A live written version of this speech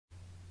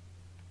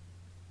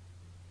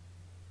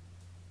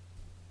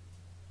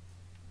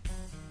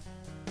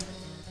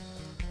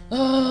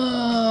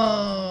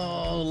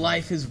Oh,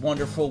 life is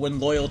wonderful when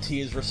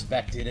loyalty is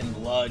respected and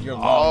blood, you're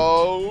loved.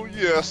 Oh,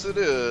 yes, it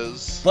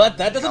is. But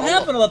that doesn't Gotta love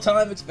happen all the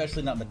time,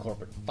 especially not in the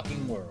corporate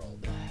fucking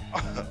world.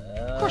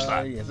 Of course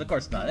not. Yes, of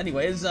course not.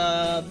 Anyways,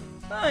 I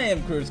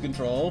am Cruise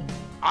Control,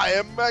 I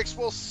am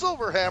Maxwell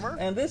Silverhammer.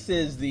 and this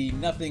is the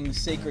Nothing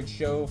Sacred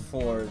show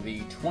for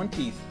the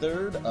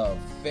 23rd of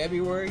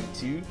February,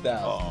 The 5th, the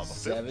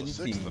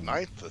 6th, the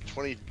 9th, the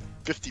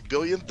 50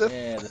 billionth.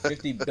 Yeah, the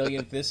 50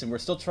 billionth this, and we're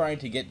still trying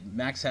to get.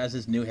 Max has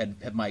his new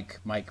head mic.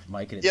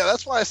 And Yeah,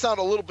 that's why I sound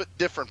a little bit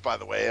different, by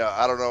the way.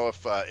 I don't know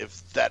if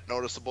it's that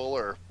noticeable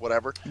or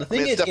whatever. The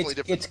thing is,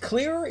 it's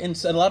clearer in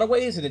a lot of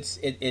ways, and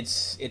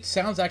it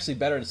sounds actually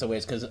better in some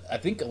ways, because I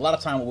think a lot of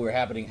time what we were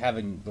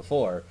having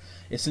before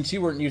is, since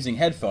you weren't using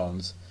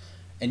headphones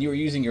and you were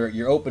using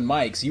your open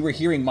mics, you were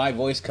hearing my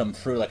voice come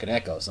through like an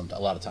echo a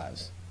lot of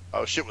times.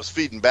 Oh, shit was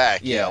feeding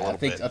back. Yeah, a little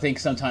bit. I think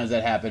sometimes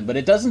that happened, but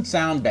it doesn't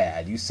sound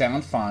bad. You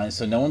sound fine,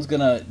 so no one's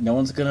gonna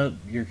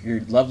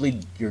your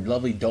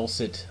lovely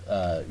dulcet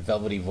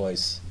velvety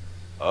voice.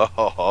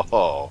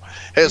 Oh.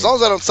 Hey, as long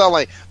as I don't sound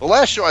like the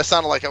last show, I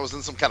sounded like I was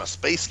in some kind of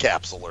space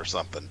capsule or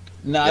something.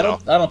 No, I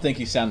don't think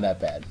you sound that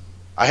bad.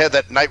 I had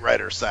that Knight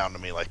Rider sound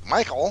to me, like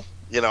Michael.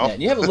 Yeah,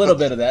 and you have a little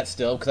bit of that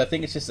still, because I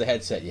think it's just the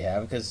headset you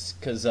have. Because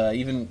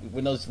even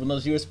when those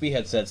USB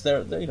headsets,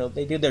 they're they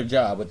do their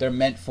job, but they're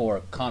meant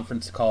for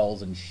conference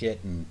calls and shit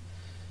and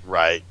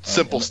right,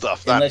 simple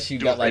stuff. Unless you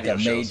got like a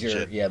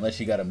major, unless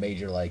you got a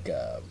major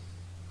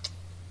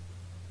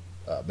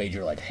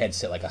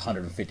headset, like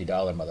 $150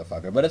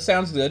 motherfucker. But it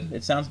sounds good.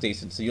 It sounds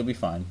decent, so you'll be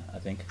fine, I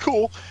think.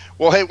 Cool.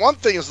 Well, hey, one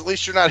thing is at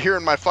least you're not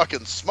hearing my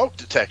fucking smoke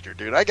detector,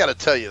 dude. I got to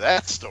tell you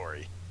that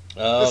story.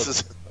 This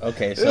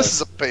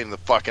is a pain in the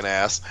fucking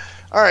ass.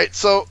 All right,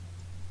 so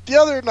the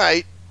other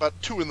night, about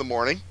 2 in the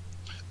morning,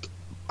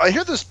 I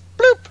hear this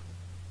bloop,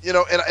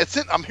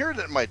 and I'm hearing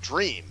it in my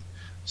dream.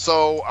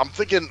 So I'm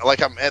thinking,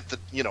 like, I'm at the,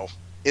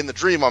 in the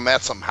dream, I'm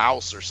at some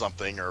house or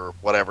something or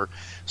whatever.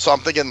 So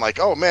I'm thinking, like,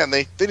 oh man,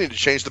 they need to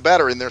change the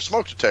battery in their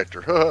smoke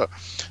detector.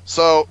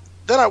 So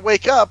then I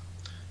wake up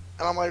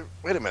and I'm like,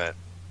 wait a minute,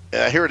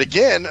 and I hear it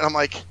again, and I'm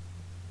like,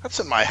 that's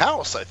in my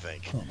house, I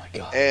think. Oh my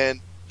god! And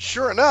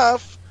sure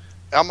enough,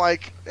 I'm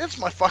like, it's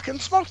my fucking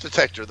smoke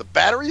detector. The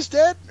battery's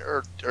dead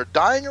or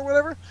dying or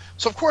whatever.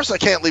 So, of course, I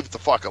can't leave it the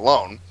fuck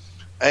alone.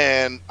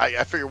 And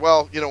I figure,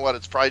 well, you know what?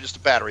 It's probably just a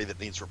battery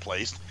that needs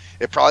replaced.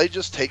 It probably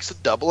just takes a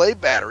AA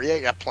battery. I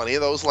got plenty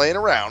of those laying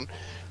around.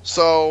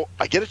 So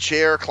I get a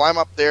chair, climb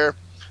up there,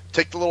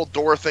 take the little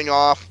door thing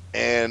off,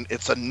 and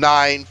it's a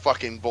 9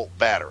 fucking volt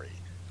battery.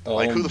 Oh,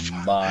 like, who the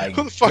fuck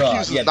God.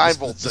 uses 9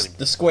 volts anymore?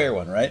 The square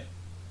one, right?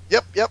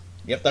 Yep.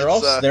 Yep, they're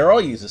all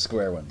use the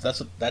square ones.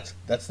 That's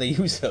they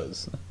use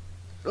those.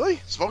 Really?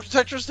 Smoke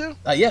detectors do?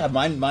 Yeah,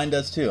 mine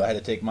does too. I had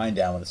to take mine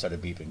down when it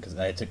started beeping because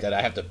I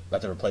have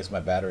to replace my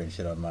battery and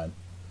shit on mine.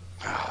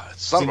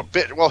 Son of a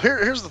bitch. Well,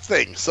 here's the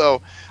thing.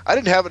 So I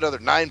didn't have another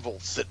 9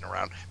 volts sitting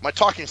around. My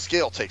talking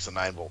scale takes a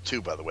 9 volt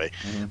too, by the way.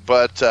 Mm-hmm.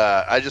 But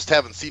I just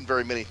haven't seen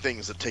very many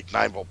things that take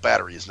 9 volt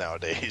batteries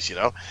nowadays,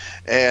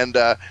 And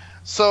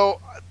so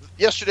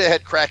yesterday I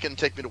had Kraken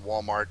take me to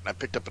Walmart and I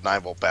picked up a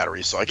 9 volt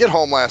battery. So I get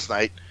home last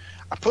night.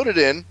 I put it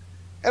in,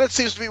 and it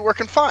seems to be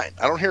working fine.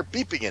 I don't hear it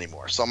beeping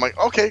anymore. So I'm like,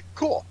 okay,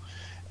 cool.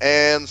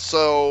 And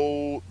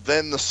so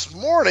then this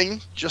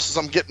morning, just as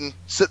I'm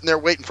sitting there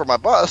waiting for my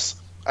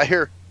bus, I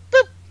hear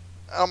beep.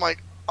 And I'm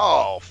like,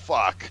 oh,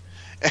 fuck.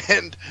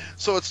 And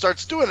so it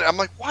starts doing it. I'm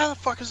like, why the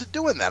fuck is it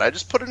doing that? I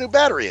just put a new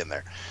battery in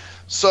there.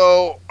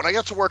 So when I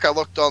got to work, I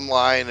looked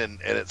online, and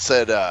it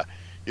said, and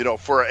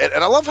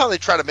I love how they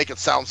try to make it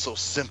sound so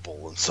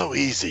simple and so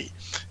easy,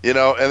 and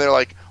they're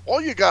like,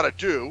 all you got to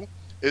do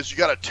is you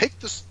got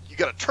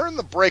to turn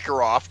the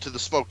breaker off to the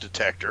smoke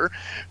detector,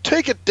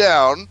 take it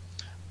down,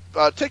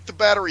 take the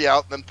battery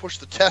out, and then push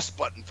the test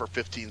button for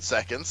 15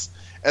 seconds,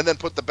 and then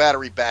put the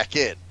battery back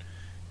in,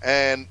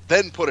 and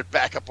then put it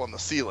back up on the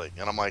ceiling.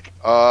 And I'm like,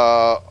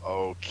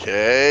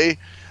 okay.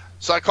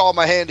 So I called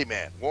my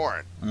handyman,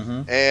 Warren,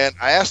 and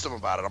I asked him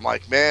about it. I'm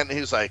like, man,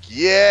 he's like,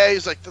 yeah.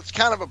 He's like, that's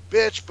kind of a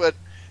bitch, but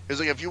he's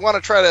like, if you want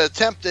to try to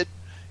attempt it,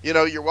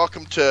 you're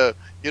welcome to.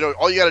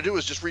 All you got to do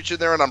is just reach in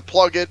there and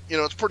unplug it.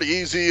 It's pretty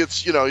easy.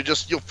 It's,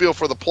 you'll feel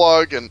for the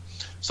plug. And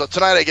so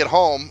tonight I get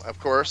home, of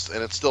course,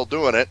 and it's still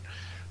doing it.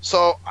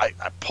 So I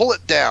pull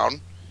it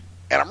down,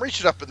 and I'm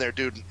reaching up in there,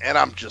 dude, and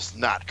I'm just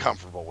not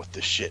comfortable with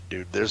this shit,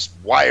 dude. There's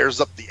wires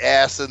up the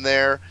ass in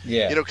there.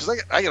 Yeah. Because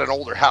I got an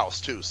older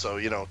house, too, so,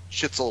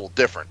 shit's a little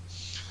different.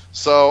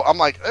 So I'm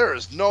like, there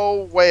is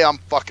no way I'm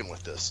fucking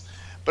with this.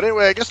 But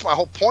anyway, I guess my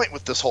whole point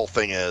with this whole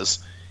thing is,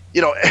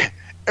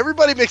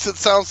 everybody makes it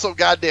sound so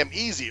goddamn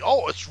easy.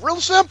 Oh, it's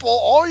real simple.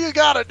 All you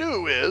gotta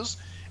do is,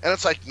 and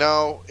it's like,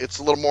 no, it's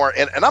a little more.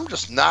 And I'm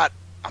not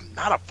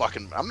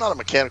a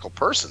mechanical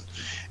person.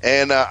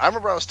 And I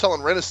remember I was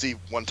telling Renacy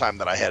one time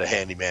that I had a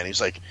handyman. He's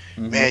like,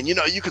 man,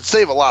 you could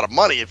save a lot of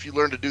money if you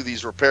learn to do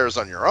these repairs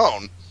on your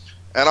own.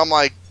 And I'm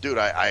like, dude,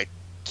 I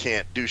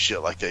can't do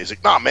shit like that. He's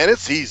like, nah, man,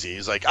 it's easy.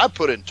 He's like, I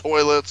put in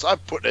toilets, I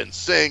put in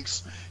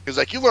sinks. He's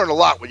like, you learn a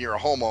lot when you're a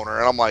homeowner.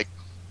 And I'm like,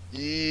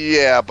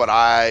 yeah, but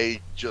I'm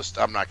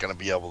not going to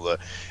be able to.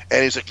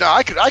 And he's like, no,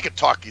 I could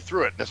talk you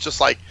through it. And it's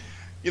just like,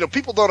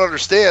 people don't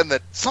understand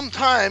that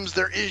sometimes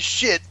there is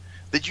shit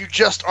that you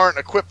just aren't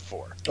equipped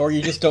for. Or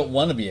you just don't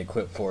want to be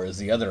equipped for is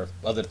the other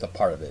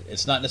part of it.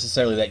 It's not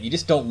necessarily that you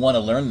just don't want to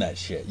learn that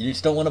shit. You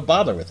just don't want to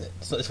bother with it.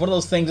 So it's one of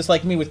those things, just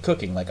like me with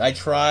cooking. Like, I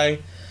try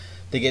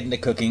to get into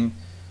cooking.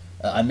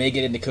 I may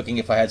get into cooking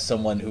if I had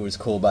someone who was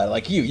cool about it.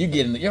 Like you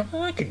get in the,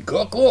 I can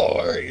cook.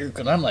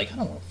 And I'm like, I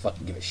don't want to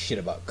fucking give a shit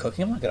about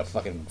cooking. I'm not going to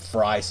fucking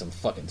fry some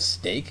fucking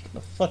steak.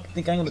 The fuck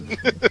think I'm going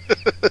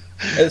to...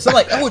 It's not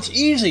like, oh, it's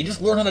easy.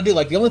 Just learn how to do.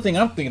 Like, the only thing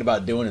I'm thinking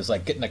about doing is,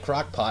 like, getting a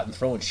crock pot and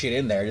throwing shit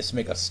in there just to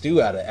make a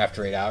stew out of it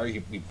after 8 hours.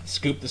 You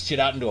scoop this shit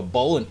out into a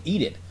bowl and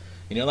eat it.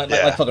 Like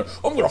fucking,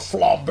 I'm going to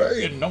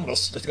flambe and I'm going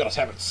to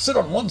have it sit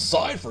on one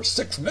side for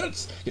 6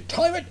 minutes. You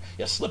time it,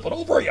 you slip it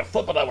over, you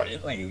flip it over.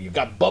 You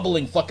got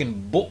bubbling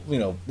fucking,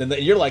 and then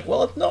you're like,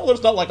 well, no,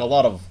 there's not like a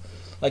lot of,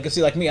 like,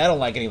 see, like me, I don't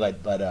like any,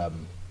 like, but,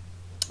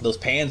 those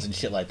pans and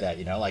shit like that,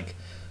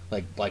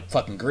 like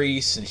fucking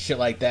grease and shit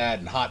like that,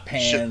 and hot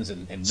pans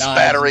and knives,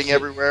 spattering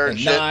everywhere, and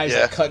shit. Knives,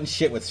 like cutting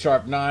shit with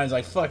sharp knives.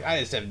 Like, fuck,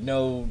 I just have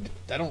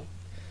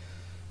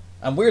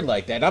I'm weird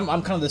like that. I'm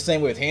kind of the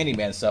same way with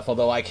handyman stuff.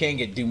 Although I can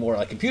do more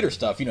like computer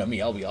stuff. You know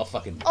me, I'll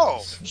fucking.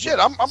 Oh shit,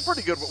 I'm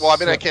pretty good. Well, I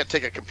mean, I can't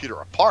take a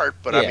computer apart,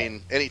 but I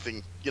mean,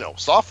 anything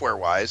software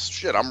wise,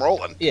 shit, I'm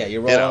rolling. Yeah,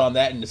 you're rolling on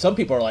that, and some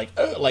people are like,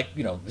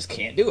 just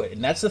can't do it,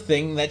 and that's the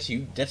thing that's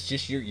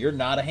just you're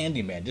not a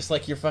handyman. Just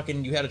like you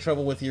had a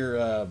trouble with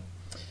your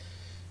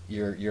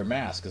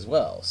mask as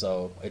well.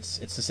 So it's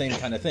the same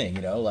kind of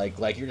thing,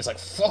 like you're just like,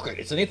 fuck it.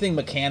 It's anything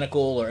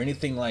mechanical or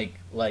anything like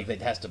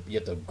that you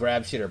have to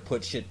grab shit or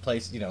put shit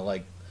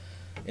like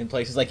in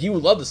places. Like, you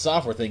would love the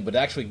software thing, but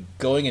actually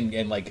going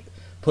and like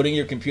putting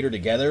your computer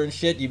together and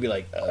shit, you'd be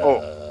like,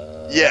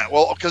 yeah,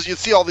 well, because you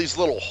see all these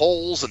little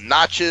holes and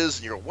notches,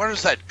 and you go, where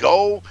does that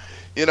go?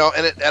 And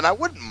I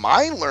wouldn't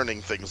mind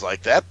learning things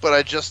like that,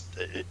 but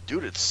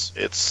dude, it's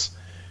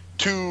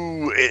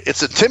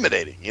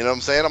intimidating. You know what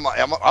I'm saying?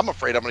 I'm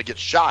afraid I'm going to get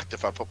shocked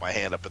if I put my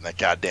hand up in that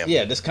goddamn.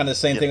 Yeah, this kind of the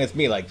same thing with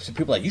me. Like, some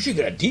people are like, you should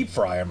get a deep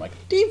fryer. I'm like,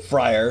 deep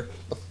fryer?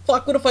 The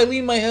fuck? What if I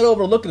lean my head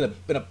over, look at it,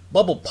 and a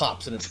bubble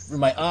pops in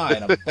my eye,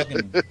 and I'm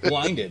fucking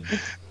blinded?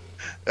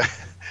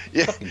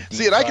 Yeah.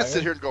 See, and I can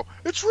sit here and go,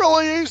 it's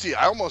really easy.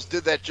 I almost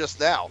did that just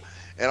now,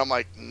 and I'm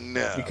like,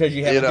 no. Because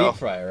you have a deep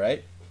fryer,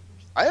 right?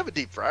 I have a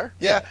deep fryer.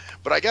 Yeah.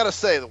 But I got to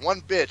say, the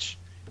one bitch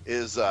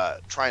is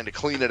trying to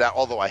clean it out.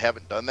 Although I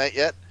haven't done that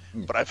yet.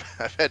 But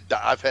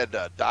I've had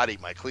Dottie,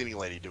 my cleaning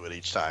lady, do it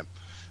each time.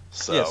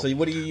 So yeah. So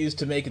what do you use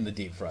to make in the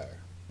deep fryer?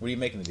 What do you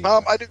make in the deep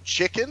fryer? I do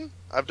chicken.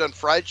 I've done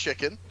fried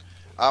chicken.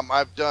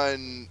 I've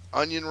done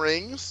onion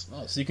rings.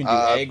 Oh, so you can do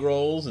egg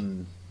rolls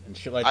and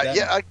shit like that.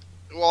 Yeah. I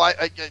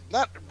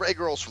not egg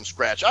rolls from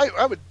scratch.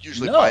 I would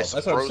usually buy some.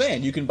 That's what I'm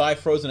saying. You can buy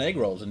frozen egg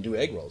rolls and do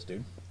egg rolls,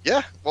 dude.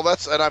 Yeah. Well,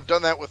 and I've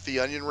done that with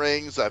the onion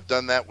rings. I've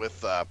done that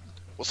with.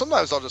 Well,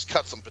 sometimes I'll just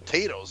cut some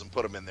potatoes and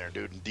put them in there,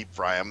 dude, and deep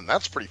fry them, and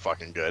that's pretty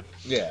fucking good.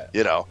 Yeah.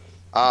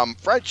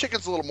 Fried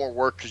chicken's a little more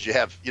work because you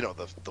have,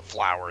 the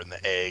flour and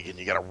the egg, and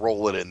you got to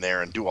roll it in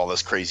there and do all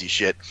this crazy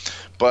shit.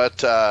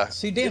 But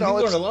see, Dan, you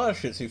learn a lot of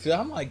shit. So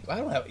I'm like, I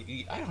don't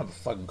have a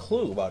fucking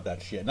clue about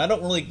that shit, and I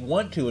don't really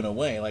want to in a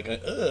way, like,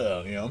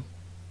 It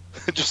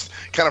just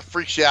kind of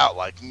freaks you out,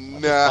 like,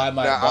 nah.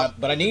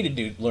 But I need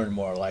to learn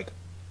more, like,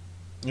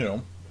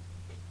 the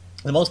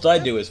most I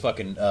do is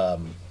fucking.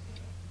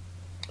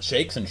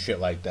 Shakes and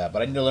shit like that,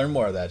 but I need to learn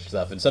more of that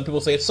stuff. And some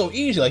people say it's so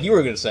easy, like you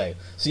were going to say.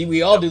 See,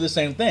 we all do the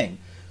same thing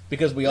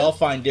because we all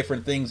find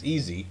different things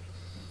easy.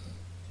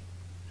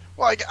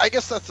 Well, I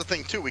guess that's the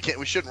thing too.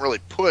 We shouldn't really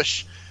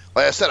push.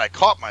 Like I said, I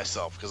caught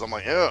myself because I'm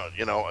like,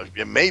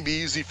 it may be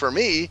easy for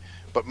me,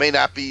 but may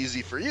not be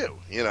easy for you.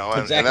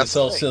 Exactly. And that's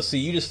so see,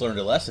 you just learned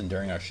a lesson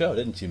during our show,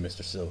 didn't you,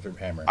 Mr.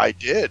 Silverhammer? I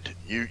did.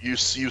 You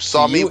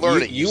saw me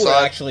learning. You were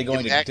actually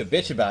going to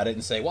bitch about it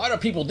and say, why do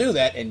people do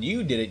that? And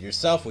you did it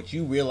yourself, which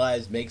you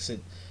realize makes you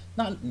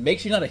not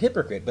a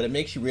hypocrite, but it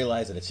makes you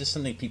realize that it's just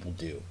something people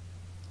do.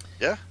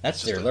 Yeah,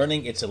 that's their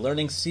learning. It's a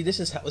learning. See, this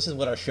is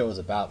what our show is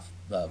about,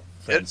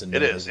 friends.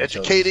 It is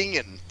educating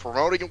and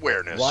promoting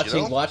awareness.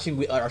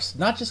 We are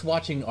not just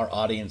watching our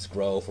audience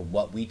grow from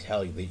what we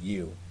tell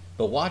you,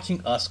 but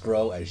watching us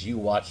grow as you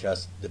watch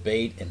us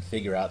debate and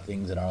figure out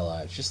things in our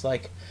lives, just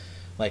like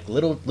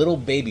little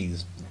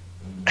babies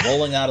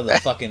rolling out of the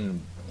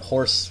fucking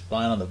horse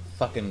lying on the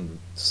fucking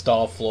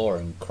stall floor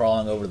and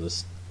crawling over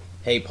the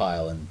hay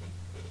pile and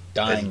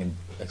dying and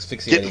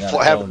asphyxiating on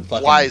their own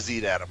fucking flies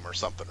eat at them or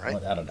something,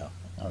 right? I don't know.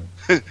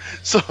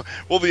 So,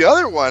 well, the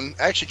other one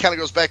actually kind of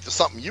goes back to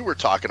something you were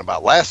talking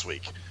about last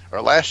week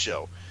or last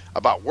show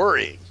about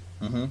worrying.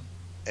 Mm-hmm.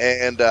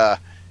 And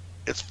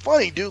it's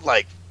funny, dude.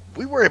 Like,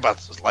 we worry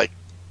about, like,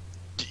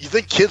 you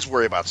think kids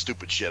worry about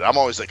stupid shit. I'm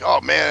always like,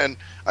 oh man,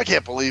 I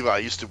can't believe I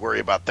used to worry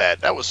about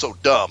that. That was so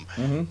dumb.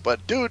 Mm-hmm.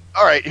 But dude,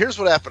 all right, here's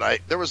what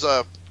happened. There was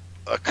a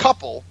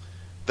couple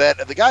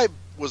that the guy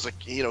was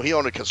he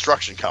owned a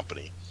construction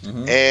company,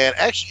 mm-hmm. and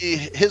actually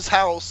his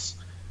house.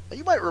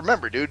 You might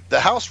remember, dude,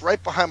 the house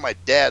right behind my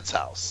dad's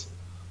house.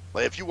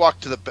 Like if you walk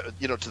to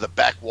the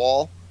back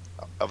wall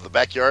of the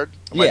backyard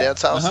of my Yeah.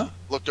 dad's house, Uh-huh.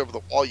 looked over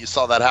the wall, you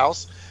saw that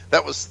house.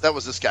 That was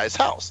this guy's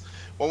house.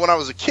 Well, when I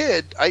was a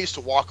kid, I used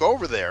to walk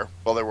over there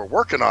while they were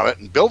working on it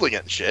and building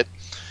it and shit.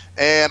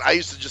 And I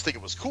used to just think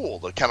it was cool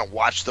to kind of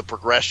watch the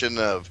progression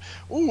of,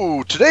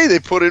 ooh, today they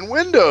put in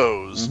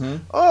windows.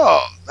 Mm-hmm.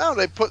 Oh, now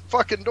they put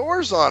fucking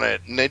doors on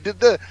it. And they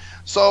did the.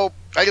 So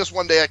I guess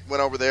one day I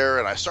went over there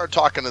and I started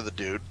talking to the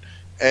dude.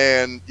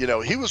 And,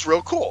 he was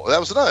real cool. That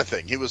was another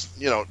thing. He was,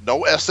 no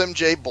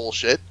SMJ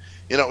bullshit.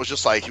 It was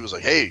just like, he was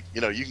like, hey,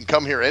 you can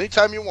come here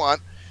anytime you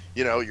want.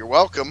 You're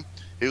welcome.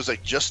 He was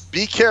like, just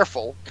be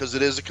careful because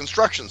it is a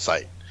construction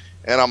site.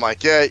 And I'm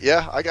like,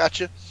 yeah, I got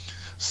you.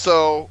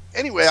 So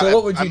anyway, so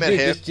what would you do?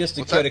 him. Just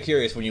to kind of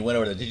curious, when you went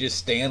over there, did you just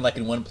stand like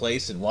in one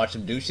place and watch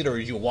them do shit, or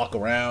did you walk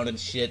around and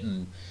shit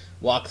and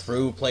walk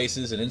through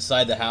places and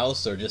inside the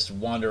house, or just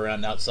wander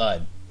around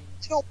outside?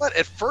 You know what?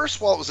 At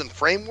first, while it was in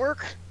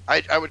framework,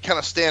 I would kind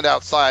of stand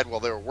outside while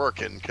they were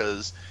working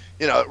because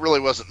it really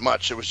wasn't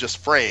much. It was just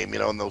frame,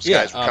 and those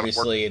guys were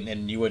obviously,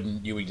 and you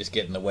would just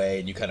get in the way,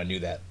 and you kind of knew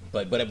that.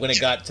 But when it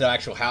got to the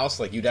actual house,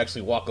 like you'd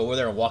actually walk over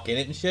there and walk in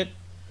it and shit.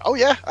 Oh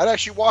yeah, I'd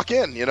actually walk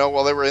in,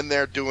 while they were in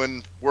there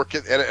doing work,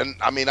 and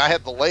I mean, I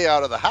had the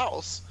layout of the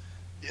house,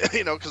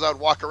 because I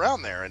would walk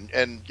around there,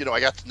 and I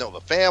got to know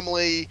the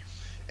family,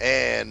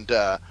 and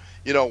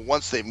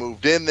once they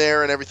moved in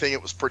there and everything,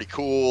 it was pretty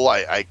cool.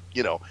 I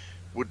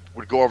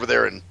would go over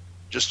there and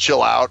just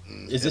chill out.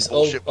 And is this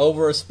and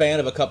over a span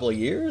of a couple of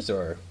years,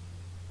 or?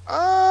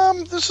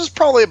 This is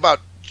probably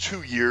about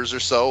 2 years or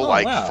so,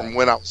 wow. From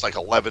when I was like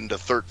 11 to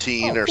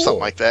 13 or cool.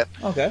 something like that.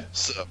 Okay.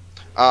 So.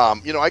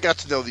 I got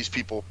to know these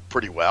people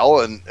pretty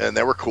well, and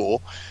they were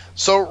cool.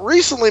 So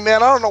recently,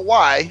 man, I don't know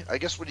why. I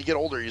guess when you get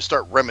older, you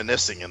start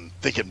reminiscing and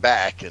thinking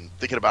back and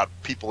thinking about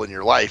people in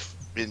your life,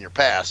 in your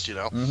past,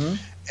 Mm-hmm.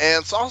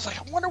 And so I was like,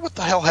 I wonder what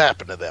the hell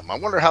happened to them. I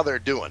wonder how they're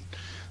doing.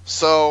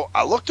 So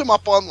I looked them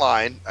up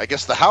online. I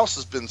guess the house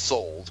has been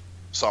sold.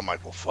 So I'm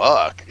like, well,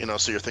 fuck,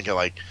 So you're thinking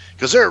like,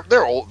 because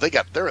they're old.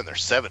 They're in their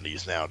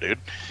 70s now, dude.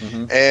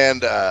 Mm-hmm.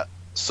 And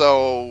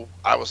so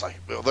I was like,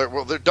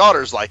 their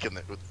daughter's like in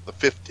her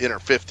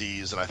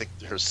 50s, and I think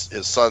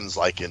his son's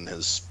like in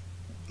his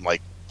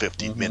like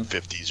 50 Mm-hmm. mid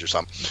 50s or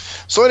something.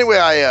 So anyway,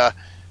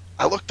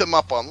 I looked them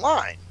up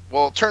online.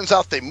 Well, it turns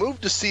out they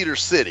moved to Cedar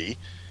City,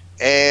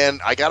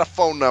 and I got a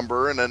phone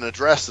number and an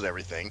address and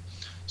everything.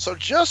 So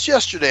just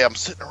yesterday, I'm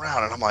sitting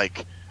around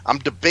and I'm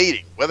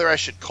debating whether I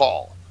should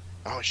call.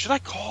 I'm like, should I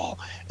call?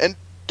 And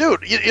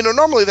dude,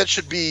 normally that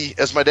should be,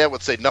 as my dad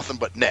would say, nothing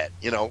but net.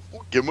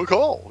 Give him a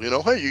call.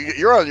 Hey,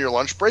 you're on your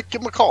lunch break,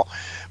 give him a call.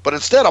 But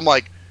instead, I'm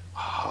like,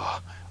 I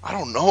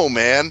don't know,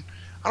 man.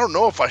 I don't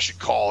know if I should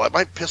call. That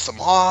might piss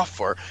them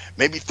off, or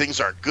maybe things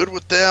aren't good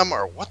with them,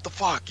 or what the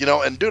fuck,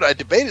 And dude, I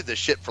debated this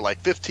shit for like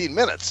 15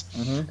 minutes,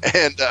 Mm-hmm.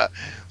 and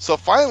so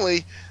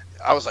finally,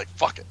 I was like,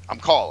 fuck it, I'm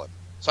calling.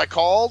 So I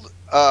called.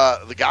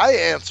 The guy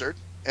answered,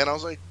 and I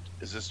was like,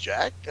 is this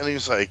Jack? And he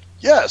was like,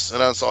 yes.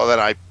 And so then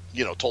I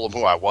told him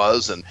who I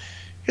was, and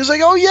he was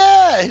like, oh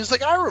yeah. He was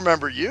like, I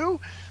remember you.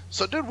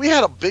 So dude, we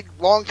had a big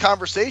long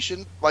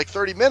conversation, like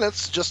 30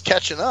 minutes, just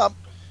catching up,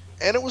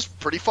 and it was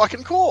pretty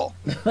fucking cool.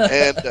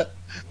 And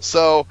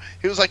so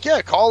he was like,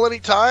 yeah, call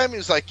anytime. He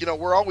was like,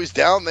 we're always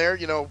down there.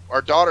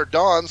 Our daughter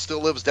Dawn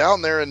still lives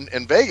down there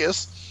in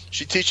Vegas.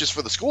 She teaches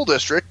for the school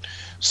district.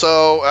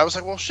 So I was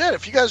like, well, shit,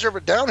 if you guys are ever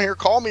down here,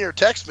 call me or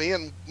text me,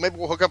 and maybe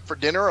we'll hook up for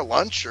dinner or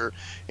lunch. Or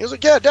he was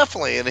like, yeah,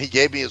 definitely. And he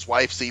gave me his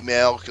wife's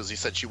email because he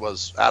said she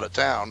was out of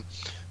town.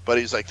 But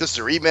he's like, this is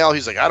her email.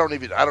 He's like, I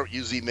don't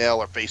use email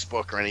or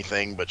Facebook or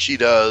anything, but she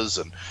does.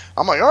 And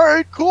I'm like, all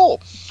right,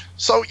 cool.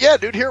 So yeah,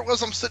 dude, here it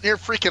was. I'm sitting here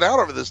freaking out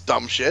over this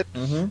dumb shit.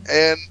 Mm-hmm.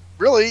 And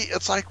really,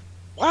 it's like,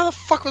 why the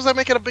fuck was I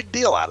making a big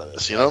deal out of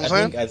this? You know what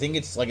I'm saying? I think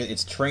it's like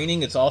it's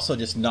training. It's also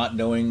just not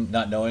knowing.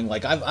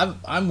 Like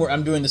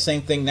I'm doing the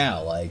same thing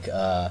now. Like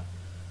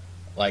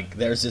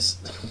there's this.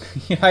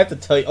 I have to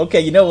tell you.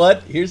 Okay, you know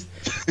what? Here's.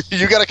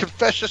 You got a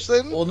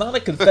confession? Well, not a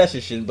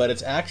confession, but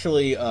it's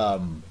actually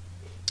kind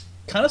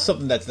of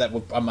something that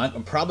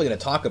I'm probably going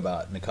to talk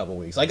about in a couple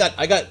weeks. I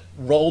got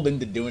rolled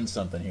into doing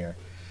something here.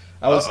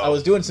 I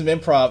was doing some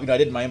improv. I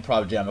did my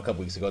improv jam a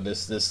couple weeks ago.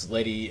 This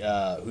lady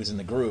who's in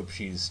the group,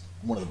 she's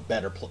one of the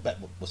better.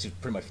 She's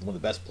pretty much one of the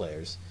best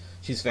players.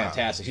 She's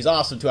fantastic. She's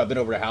awesome too. I've been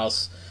over her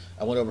house.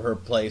 I went over her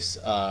place.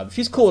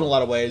 She's cool in a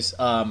lot of ways.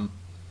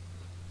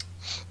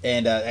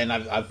 And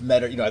I've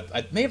met her.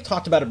 I may have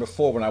talked about her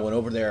before when I went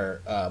over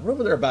there. Went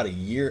over there about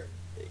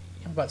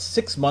about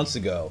 6 months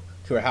ago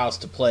to her house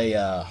to play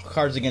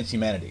Cards Against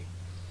Humanity.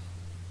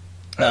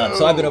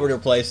 So I've been over to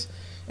her place.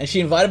 And she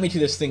invited me to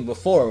this thing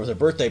before. It was a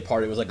birthday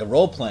party. It was like a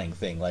role playing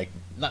thing, like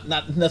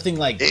nothing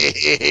like.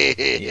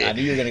 Yeah, I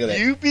knew you were gonna go there.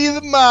 You be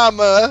the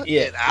mama,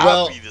 yeah. And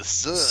I'll be the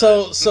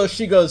son. So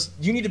she goes,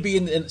 you need to be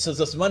in. So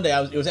this Monday,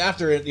 it was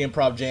after the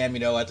improv jam,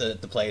 at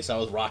the place. I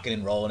was rocking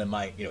and rolling in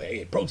my,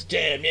 hey, Broke's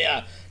jam,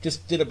 yeah.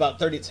 Just did about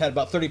 30. It's had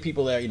about 30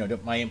 people there.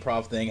 Did my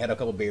improv thing. Had a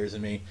couple beers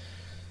in me.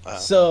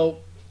 So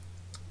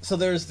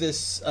there's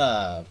this.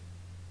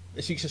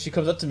 she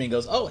comes up to me and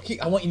goes, "Oh,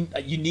 I want you.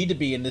 You need to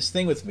be in this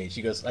thing with me."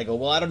 She goes, "I go,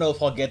 well, I don't know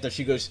if I'll get there."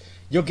 She goes,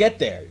 "You'll get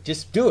there.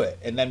 Just do it."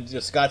 And then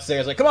Scott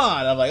Sayers like, "Come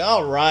on." And I'm like,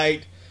 "All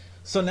right."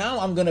 So now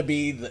I'm gonna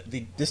be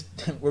this.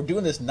 We're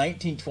doing this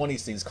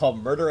 1920s thing. It's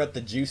called Murder at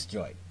the Juice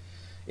Joint.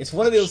 It's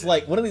one of these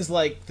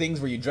things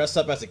where you dress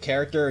up as a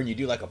character and you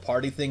do like a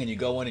party thing and you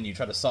go in and you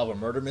try to solve a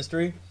murder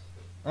mystery,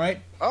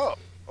 right? Oh,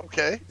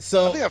 okay.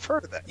 So I think I've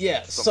heard of that.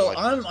 Yeah. So like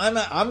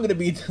I'm gonna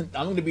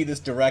be this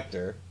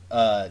director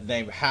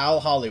named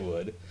Hal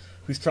Hollywood,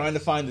 who's trying to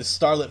find this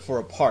starlet for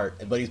a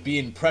part, but he's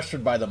being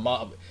pressured by the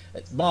mob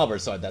or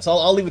something like that. So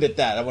I'll leave it at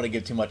that. I don't want to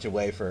give too much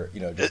away for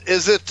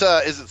Is it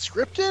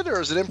scripted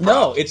or is it improv?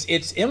 No, it's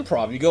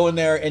improv. You go in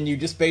there and you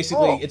just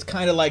basically it's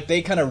kind of like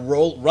they kind of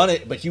run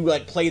it, but you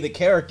like play the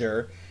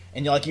character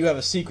and you have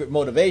a secret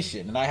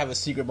motivation, and I have a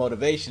secret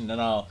motivation,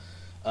 and I'll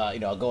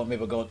go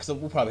because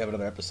we'll probably have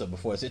another episode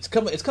before. So it's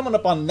coming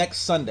up on next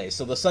Sunday.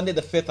 So the Sunday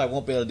the 5th, I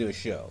won't be able to do a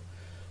show.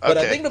 But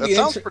okay. I think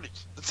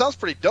That sounds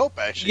pretty dope,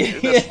 actually.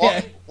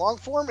 Yeah. Long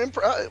form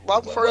improv.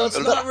 Well, it's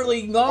not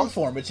really long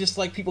form. It's just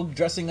like people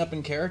dressing up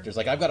in characters.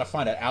 Like I've got to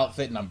find an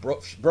outfit, and I'm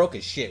broke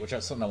as shit, which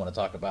is something I want to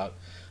talk about.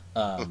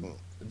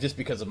 Just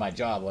because of my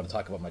job, I want to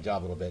talk about my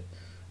job a little bit,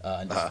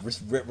 and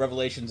just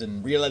revelations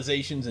and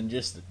realizations and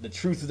just the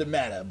truth of the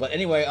matter. But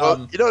anyway,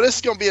 this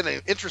is going to be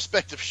an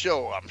introspective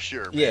show, I'm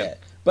sure. Man. Yeah.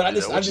 But I'm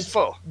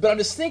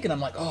just thinking, I'm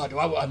like, oh, I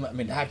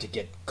have to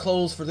get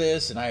clothes for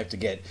this, and I have to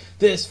get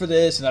this for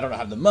this, and I don't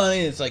have the money.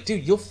 And it's like,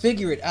 dude, you'll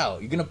figure it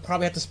out. You're gonna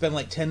probably have to spend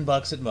like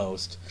 $10 at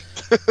most.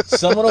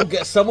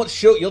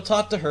 You'll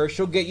talk to her,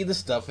 she'll get you the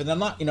stuff, and I'm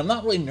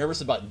not really nervous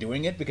about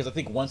doing it because I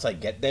think once I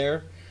get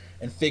there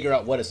and figure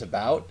out what it's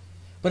about.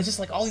 But it's just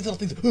like all these little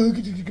things.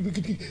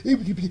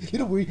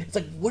 It's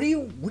like, what are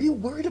you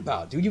worried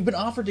about, dude? You've been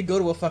offered to go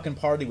to a fucking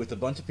party with a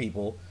bunch of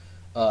people.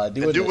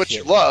 Do what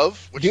you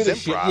love, which is improv.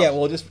 Shit. Yeah,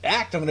 well, just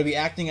act. I'm going to be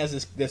acting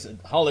as this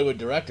Hollywood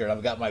director, and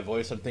I've got my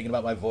voice. I'm thinking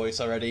about my voice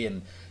already,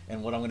 and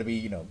what I'm going to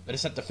be. I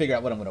just have to figure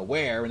out what I'm going to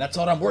wear, and that's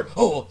all I'm worried.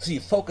 Oh, so you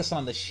focus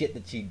on the shit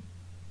that you.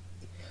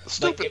 The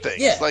stupid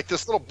things, like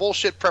this little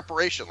bullshit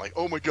preparation. Like,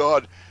 oh my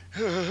god,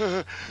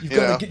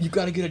 you've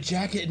got to get a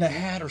jacket and a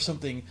hat or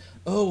something.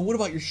 Oh, what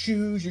about your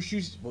shoes? Your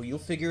shoes. Well, you'll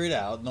figure it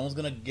out. No one's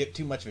going to give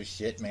too much of a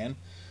shit, man.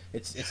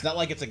 It's not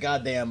like it's a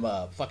goddamn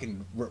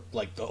fucking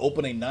like the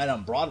opening night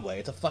on Broadway.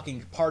 It's a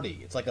fucking party.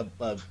 It's like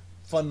a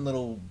fun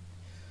little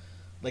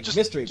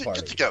mystery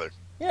party. Get together.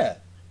 Yeah.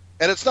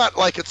 And it's not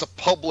like it's a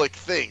public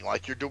thing.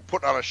 Like you're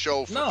putting on a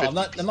show. For I'm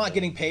not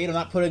getting paid. I'm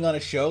not putting on a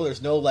show.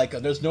 There's no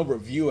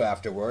review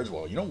afterwards.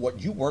 Well, you know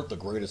what? You weren't the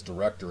greatest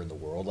director in the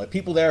world. Like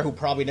people there who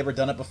probably never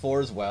done it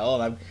before as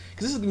well. And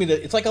because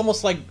it's like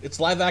almost like it's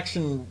live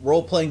action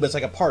role playing, but it's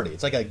like a party.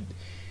 It's like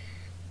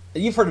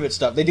you've heard of it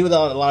stuff. They do a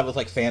lot with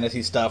like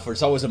fantasy stuff where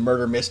it's always a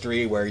murder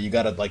mystery where you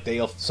gotta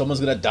someone's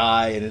gonna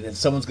die and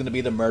someone's gonna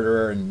be the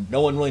murderer and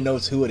no one really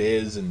knows who it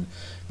is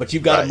but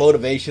you've got a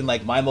motivation.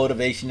 Like my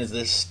motivation is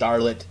this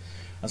starlet.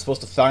 I'm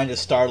supposed to find a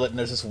starlet, and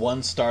there's this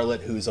one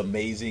starlet who's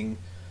amazing,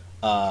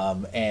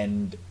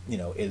 and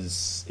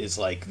is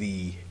like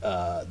the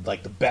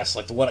best,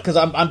 like the one, because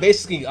I'm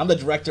the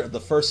director of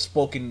the first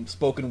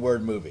spoken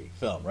word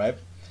film, right?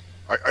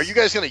 Are you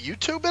guys gonna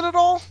YouTube it at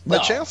all by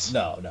chance?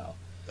 No.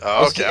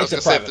 Oh, okay, I was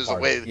going to say if there's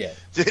party. a way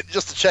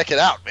just to check it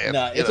out, man.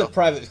 No, it's a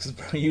private,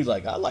 because you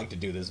like, I'd like to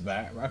do this,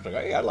 man. I'm like,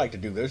 hey, I'd like to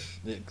do this.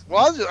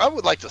 Well, I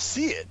would like to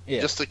see it,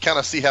 just to kind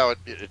of see how it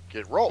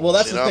rolls. Well,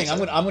 that's the thing.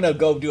 I'm gonna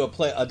go do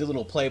a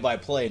little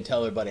play-by-play and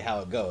tell everybody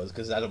how it goes,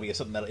 because that'll be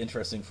something that'll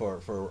interesting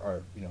for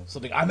our,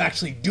 something I'm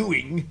actually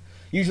doing.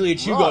 Usually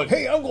it's you going,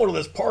 hey, I'm going to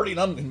this party, and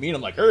I'm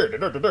like, hey,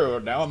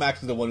 now I'm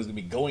actually the one who's going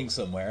to be going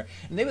somewhere.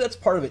 And maybe that's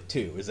part of it,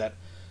 too, is that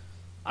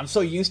I'm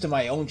so used to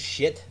my own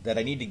shit that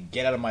I need to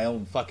get out of my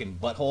own fucking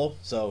butthole.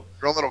 So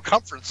your own little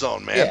comfort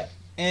zone, man.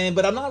 Yeah,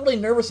 but I'm not really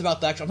nervous about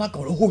that. I'm not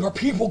going, oh, are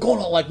people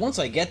going on? Like once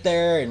I get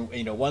there, and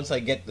once I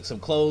get some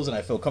clothes and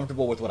I feel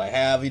comfortable with what I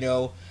have,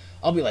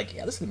 I'll be like,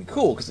 yeah, this is gonna be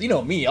cool. Because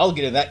me, I'll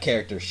get in that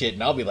character shit,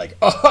 and I'll be like,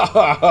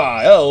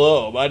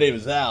 hello, my name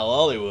is Hal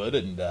Hollywood,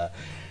 and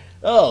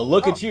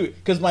look at you.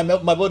 Because my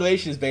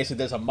motivation is basically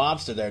there's a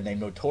mobster there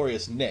named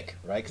Notorious Nick,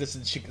 right? Because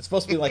it's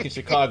supposed to be like in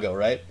Chicago,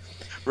 right?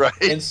 Right.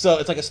 And so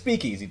it's like a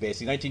speakeasy,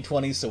 basically,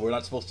 1920s. So we're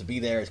not supposed to be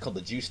there. It's called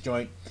the Juice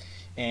Joint,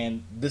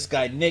 and this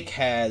guy Nick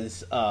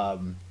has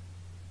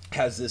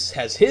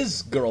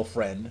his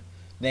girlfriend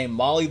named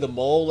Molly the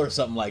Mole or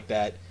something like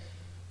that,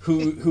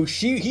 who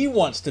he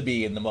wants to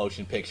be in the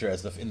motion picture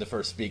as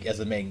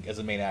the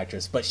main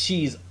actress, but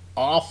she's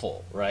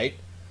awful, right?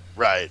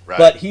 Right.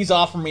 But he's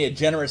offering me a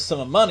generous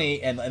sum of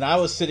money, and I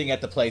was sitting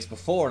at the place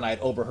before, and I had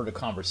overheard a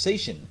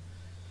conversation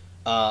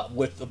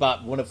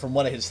about one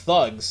of his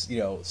thugs,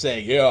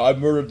 saying, "Yeah, I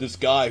murdered this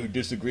guy who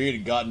disagreed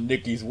and got in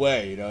Nicky's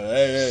way."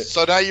 Hey.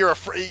 So now you're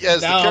afraid.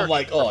 Now I'm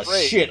like, oh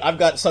shit!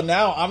 So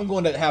now I'm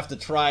going to have to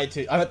try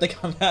to. I'm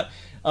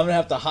going to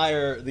have to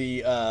hire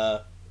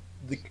the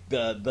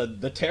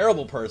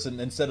terrible person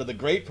instead of the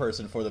great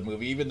person for the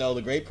movie, even though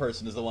the great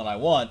person is the one I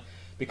want,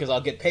 because I'll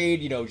get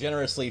paid,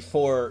 generously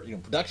for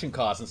production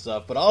costs and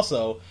stuff, but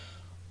also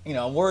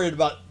I'm worried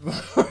about,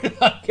 worried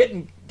about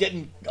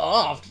getting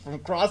off from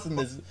crossing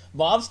this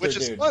monster, Which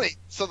is dude. funny.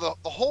 So the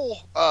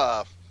whole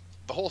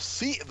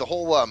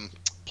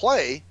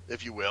play,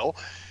 if you will,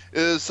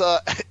 is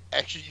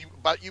actually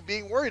about you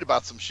being worried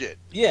about some shit.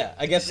 Yeah,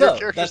 I guess Your so.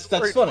 character's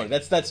That's worried funny.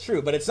 about it. That's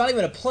true. But it's not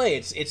even a play.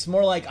 It's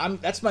more like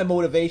that's my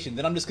motivation.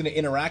 Then I'm just going to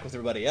interact with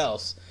everybody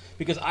else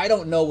because I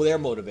don't know their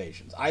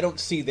motivations. I don't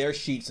see their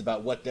sheets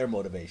about what their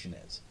motivation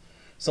is.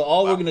 So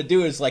all we're gonna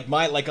do is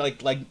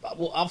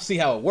well, I'll see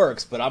how it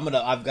works, but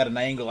I've got an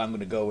angle I'm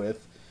gonna go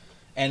with,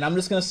 and I'm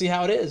just gonna see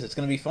how it is. It's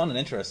gonna be fun and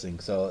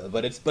interesting. So,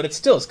 but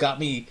it's got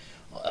me,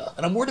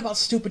 and I'm worried about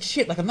stupid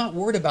shit. Like I'm not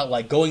worried about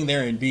like going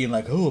there and being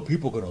like, oh,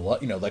 people gonna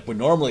like when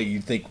normally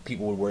you'd think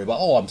people would worry about,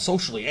 oh, I'm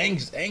socially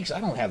anxious.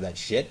 I don't have that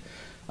shit.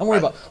 I'm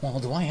worried about, well,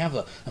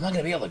 am I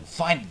gonna be able to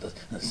find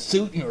the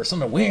suit or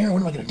something to wear?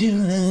 What am I gonna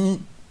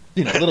do?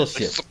 Little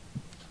shit.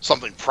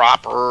 Something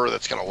proper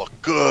that's going to look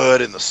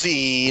good in the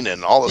scene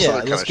and all this other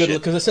kind of shit.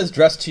 Because it says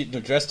dress to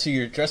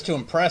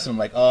impress, and I'm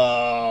like,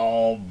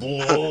 oh,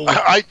 boo.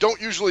 I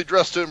don't usually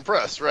dress to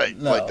impress, right?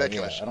 No, like that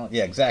kind of shit.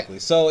 Yeah, exactly.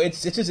 So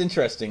it's just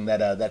interesting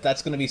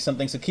that's going to be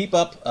something. So keep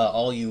up,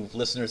 all you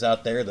listeners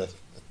out there.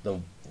 The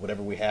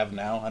whatever we have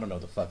now, I don't know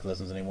what the fuck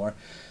listens anymore,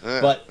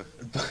 but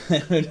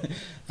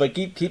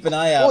keep an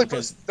eye out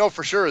because no,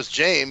 for sure is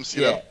James.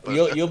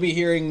 You'll be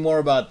hearing more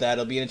about that.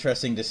 It'll be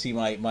interesting to see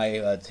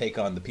my take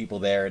on the people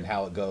there and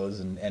how it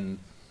goes, and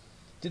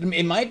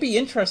it might be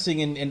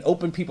interesting and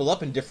open people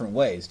up in different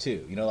ways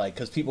too.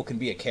 Because people can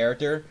be a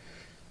character.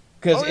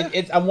 Because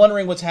I'm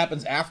wondering what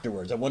happens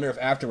afterwards. I wonder if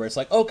afterwards,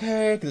 like,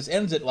 okay, because it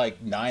ends at like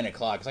 9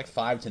 o'clock. It's like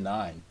 5 to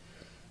 9.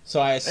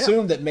 So I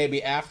assume that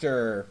maybe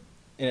after.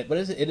 But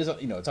it is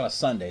it's on a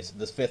Sunday. So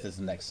this 5th is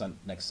the next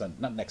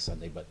not next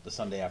Sunday, but the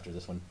Sunday after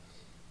this one.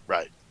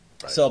 Right.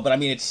 So, but I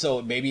mean,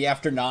 so maybe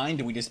after 9,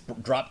 do we just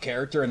drop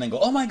character and then go,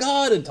 oh my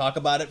god, and talk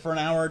about it for an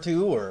hour or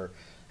two, or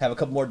have a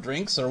couple more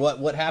drinks, or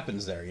what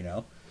happens there?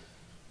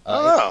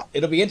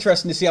 It'll be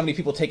interesting to see how many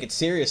people take it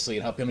seriously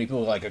and how many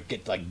people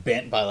get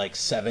bent by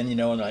 7, and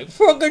they're like,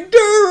 fucking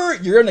do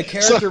it! You're in a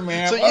character,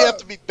 man. So you have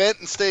to be bent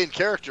and stay in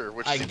character,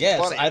 which I seems guess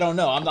funny. I don't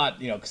know. I'm not,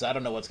 because I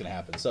don't know what's going to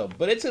happen. So,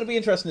 but it's going to be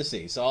interesting to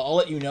see. So I'll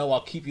let you know.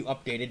 I'll keep you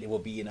updated. It will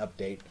be an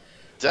update.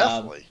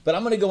 Definitely. But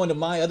I'm going to go into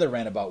my other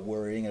rant about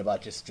worrying and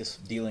about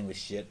just dealing with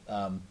shit.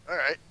 All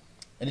right.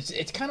 And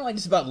it's kind of like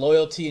just about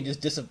loyalty and just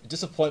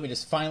disappointment.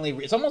 Just finally,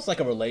 it's almost like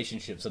a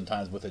relationship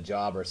sometimes with a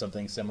job or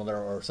something similar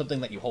or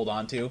something that you hold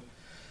on to.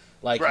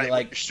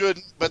 Right, you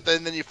shouldn't, but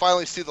then you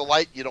finally see the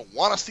light. You don't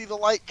want to see the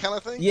light, kind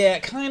of thing. Yeah,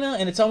 kind of,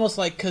 and it's almost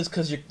like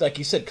because you're like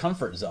you said,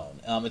 comfort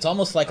zone. It's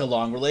almost like a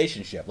long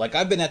relationship. Like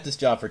I've been at this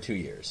job for 2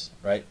 years,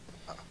 right?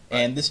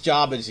 And this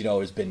job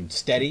has been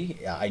steady.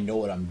 I know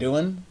what I'm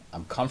doing.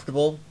 I'm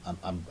comfortable.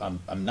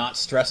 I'm not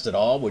stressed at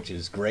all, which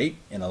is great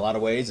in a lot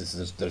of ways.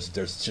 There's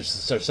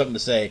something to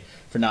say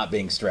for not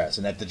being stressed.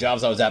 And at the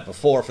jobs I was at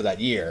before for that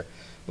year,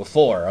 I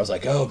was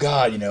like, oh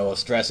god,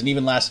 stress. And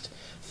even last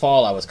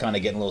fall, I was kind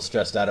of getting a little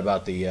stressed out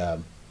about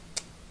the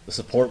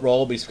support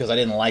role because I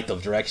didn't like the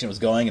direction it was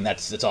going, and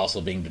it's also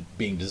being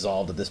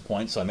dissolved at this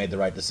point. So I made the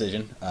right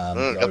decision.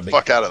 Get the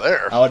fuck out of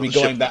there. I would be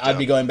going back. I'd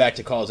be going back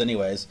to calls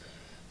anyways.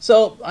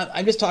 So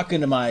I'm just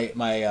talking to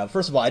my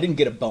first of all, I didn't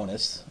get a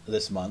bonus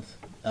this month,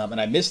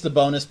 and I missed the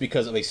bonus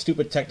because of a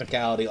stupid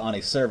technicality on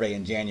a survey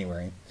in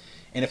January.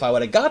 And if I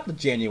would have got the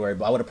January,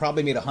 I would have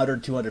probably made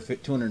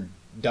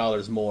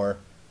 $200 more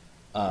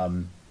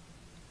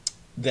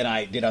than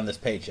I did on this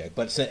paycheck.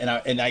 But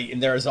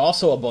and there is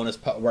also a bonus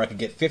where I could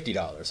get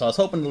 $50. So I was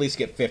hoping to at least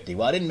get 50.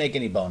 Well, I didn't make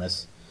any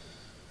bonus,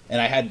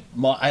 and I had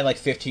like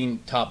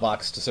 15 top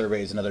box to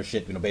surveys and other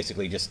shit.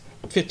 Basically just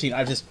 15.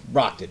 I just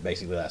rocked it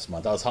basically last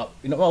month. I was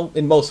well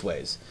in most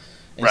ways.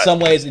 In some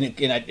ways,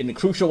 in a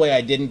crucial way,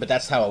 I didn't. But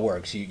that's how it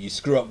works. You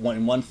screw up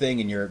one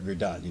thing and you're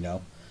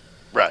done.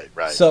 Right.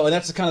 So and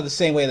that's kind of the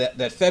same way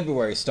that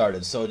February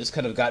started. So it just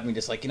kind of got me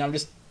just like I'm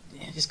just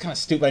kind of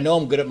stupid. I know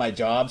I'm good at my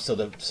job,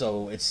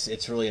 so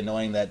it's really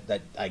annoying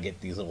that I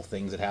get these little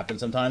things that happen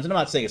sometimes. And I'm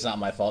not saying it's not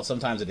my fault.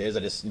 Sometimes it is. I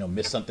just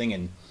miss something,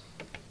 and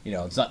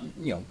it's not.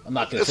 I'm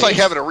not gonna. It's like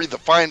having to read the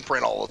fine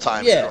print all the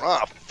time. Yeah.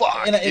 Going,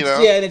 fuck.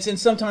 And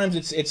sometimes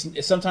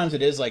it's sometimes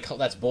it is like, oh,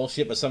 that's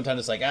bullshit, but sometimes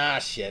it's like,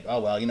 shit. Oh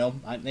well,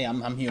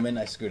 I'm human.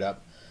 I screwed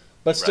up,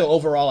 but still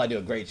overall I do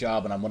a great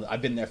job, and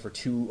I've been there for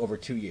over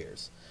 2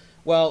 years.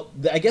 Well,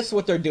 I guess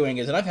what they're doing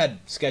is, and I've had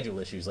schedule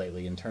issues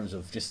lately in terms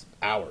of just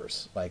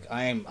hours. Like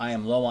I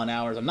am low on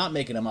hours. I'm not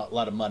making a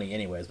lot of money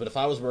anyways. But if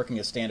I was working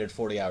a standard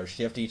 40-hour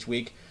shift each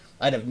week,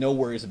 I'd have no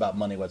worries about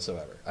money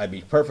whatsoever. I'd be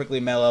perfectly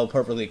mellow,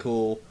 perfectly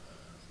cool.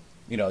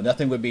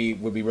 Nothing would be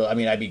real. I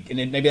mean,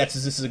 and maybe this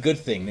is a good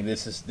thing. Maybe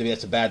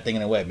that's a bad thing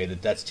in a way. Maybe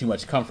that's too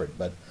much comfort.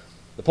 But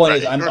the point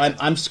is,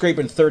 I'm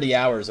scraping 30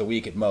 hours a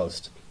week at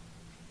most.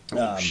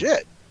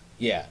 Shit.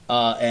 Yeah,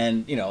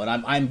 and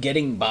I'm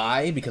getting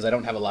by because I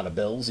don't have a lot of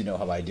bills. You know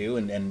how I do,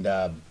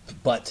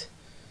 but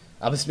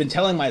I've just been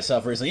telling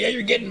myself recently, yeah,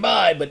 you're getting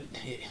by, but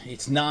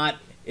it's not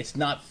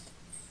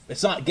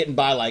getting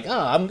by like,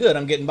 I'm good,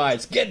 I'm getting by.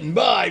 It's getting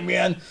by,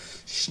 man.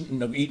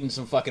 eating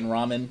some fucking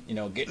ramen,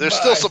 getting There's by.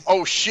 still some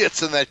oh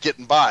shits in that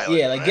getting by.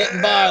 Yeah, like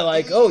getting by,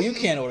 like, oh, you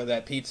can't order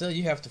that pizza.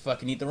 You have to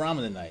fucking eat the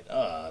ramen tonight.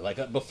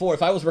 Before,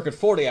 if I was working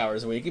 40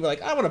 hours a week, you'd be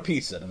like, I want a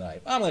pizza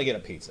tonight. I'm gonna get a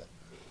pizza.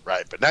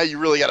 Right, but now you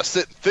really got to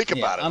sit and think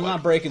about it. I'm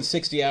not breaking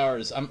 60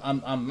 hours.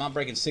 I'm not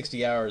breaking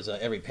 60 hours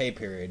every pay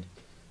period.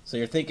 So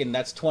you're thinking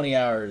that's 20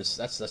 hours.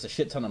 That's a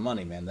shit ton of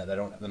money, man. That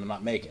I'm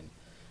not making.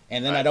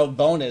 And then I don't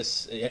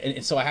bonus,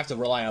 and so I have to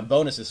rely on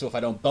bonuses. So if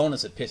I don't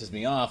bonus, it pisses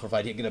me off. Or if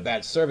I get a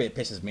bad survey, it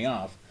pisses me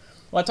off.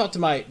 Well, I talked to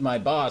my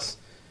boss,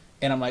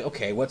 and I'm like,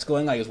 okay, what's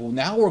going on? He goes, well,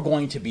 now we're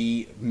going to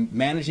be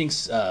managing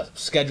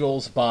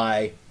schedules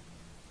by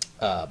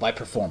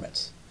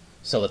performance.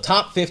 So the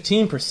top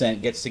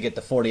 15% gets to get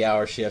the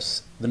 40-hour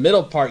shifts. The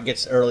middle part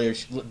gets earlier,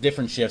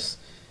 different shifts,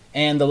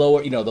 and the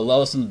lower, the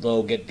lowest and the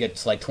low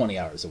gets like 20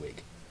 hours a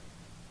week.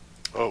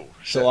 Oh,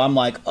 shit. So I'm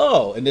like,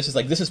 oh, and this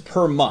is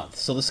per month.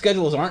 So the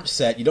schedules aren't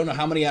set. You don't know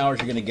how many hours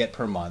you're going to get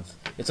per month.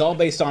 It's all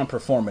based on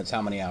performance,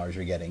 how many hours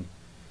you're getting.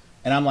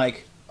 And I'm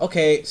like,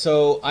 okay,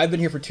 so I've been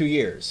here for 2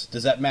 years.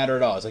 Does that matter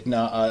at all? It's like,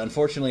 no,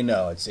 unfortunately,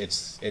 no.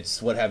 It's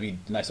what have you?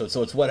 So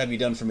it's what have you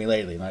done for me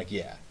lately? And I'm like,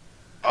 yeah.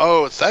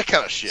 Oh, it's that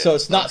kind of shit. So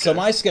it's not. Okay. So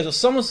my schedule.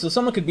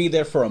 Someone could be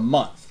there for a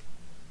month,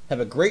 have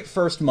a great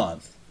first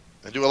month,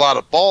 and do a lot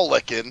of ball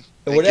licking,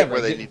 or whatever,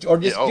 where they need, or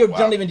just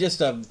don't even just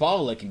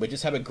ball licking, but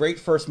just have a great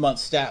first month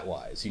stat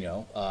wise.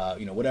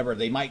 Whatever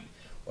they might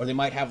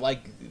have,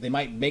 like they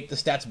might make the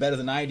stats better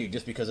than I do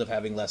just because of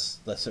having less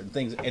certain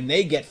things, and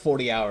they get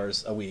 40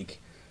 hours a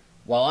week,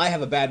 while I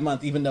have a bad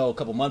month. Even though a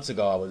couple months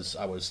ago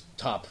I was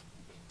top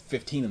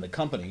 15 in the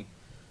company,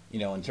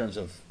 in terms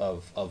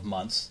of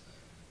months.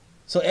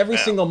 So every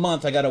single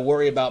month, I got to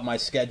worry about my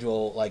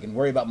schedule, and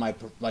worry about my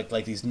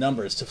like these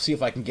numbers to see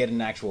if I can get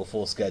an actual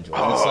full schedule.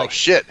 And it's like,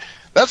 shit!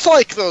 That's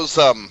like those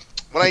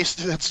when I used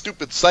to do that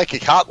stupid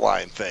psychic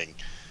hotline thing.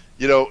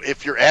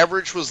 If your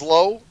average was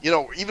low,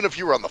 even if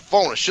you were on the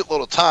phone a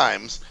shitload of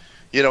times,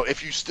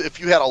 if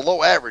you had a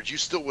low average, you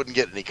still wouldn't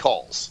get any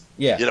calls.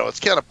 Yeah. It's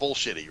kind of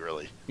bullshitty,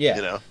 really.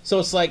 Yeah. So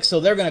it's like, so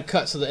they're going to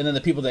cut. And then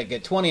the people that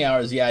get 20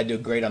 hours, I do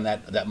great on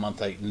that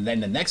month. And then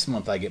the next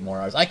month I get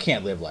more hours. I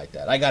can't live like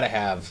that. I got to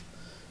have.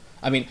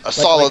 A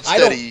solid,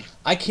 steady.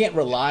 I can't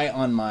rely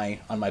on my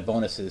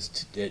bonuses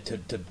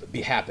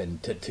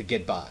to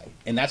get by,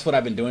 and that's what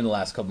I've been doing the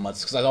last couple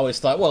months. Because I always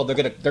thought, well, they're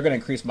gonna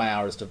increase my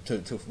hours to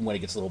when it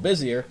gets a little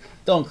busier.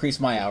 They'll increase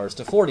my hours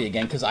to 40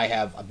 again because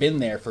I've been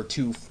there for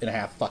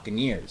 2.5 fucking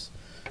years.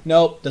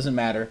 Nope, doesn't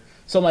matter.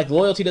 So I'm like,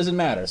 loyalty doesn't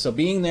matter. So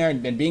being there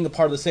and being a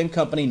part of the same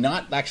company,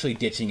 not actually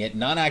ditching it,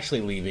 not actually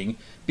leaving,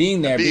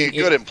 being there, being a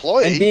good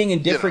employee, and being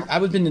in different.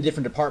 I've been in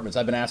different departments.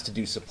 I've been asked to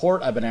do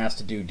support. I've been asked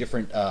to do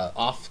different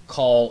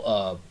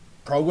off-call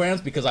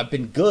programs because I've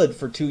been good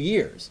for 2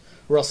 years.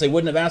 Or else they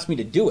wouldn't have asked me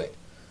to do it.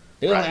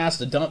 They don't ask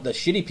the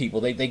shitty people.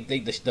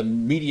 The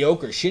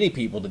mediocre shitty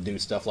people to do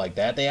stuff like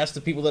that. They ask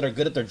the people that are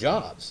good at their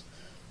jobs.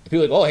 The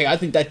people like, oh hey, I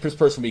think that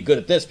person will be good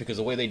at this because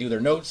the way they do their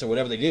notes or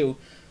whatever they do.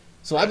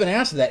 So I've been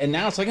asked that, and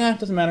now it's like, it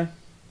doesn't matter.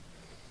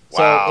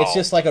 Wow. So it's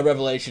just like a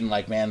revelation,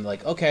 like, man,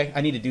 like, okay,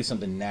 I need to do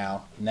something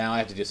now. Now I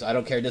have to do so. I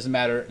don't care. It doesn't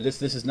matter.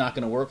 This is not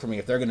going to work for me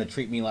if they're going to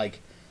treat me like,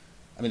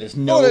 there's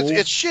no... Well,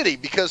 it's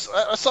shitty because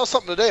I saw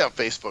something today on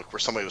Facebook where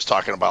somebody was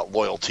talking about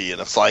loyalty,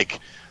 and it's like,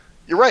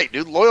 you're right,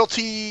 dude.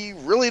 Loyalty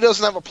really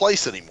doesn't have a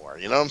place anymore.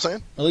 You know what I'm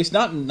saying? At least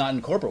not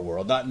in corporate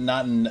world. Not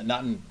in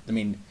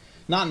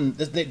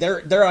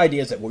their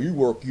ideas that, well, you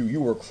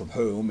work from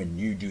home and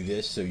you do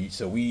this,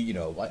 so we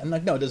I'm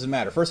like, no, it doesn't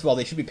matter. First of all,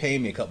 they should be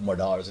paying me a couple more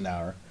dollars an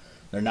hour.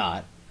 They're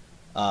not.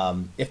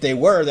 If they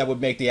were, that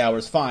would make the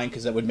hours fine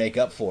because that would make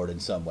up for it in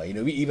some way.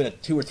 Even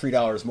at $2 or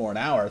 $3 more an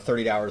hour,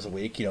 30 hours a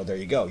week, there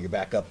you go. You're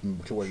back up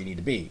to where you need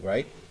to be,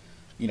 right?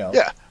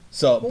 Yeah.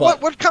 So, well,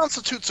 what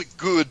constitutes a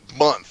good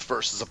month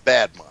versus a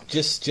bad month?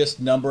 Just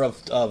number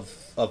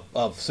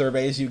of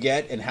surveys you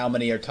get and how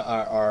many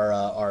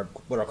are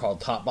what are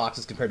called top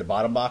boxes compared to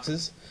bottom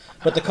boxes.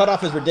 But the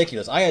cutoff is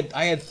ridiculous. I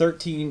had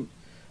 13.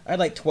 I had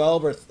like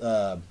 12 or.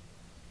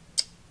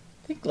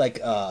 I think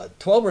like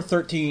 12 or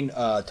 13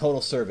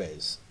 total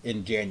surveys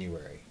in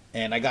January,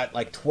 and I got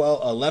like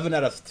 11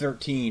 out of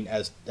 13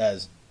 as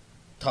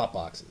top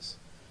boxes.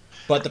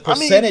 But the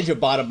percentage of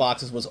bottom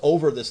boxes was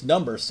over this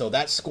number, so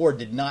that score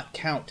did not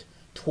count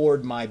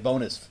toward my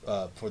bonus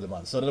for the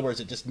month. So in other words,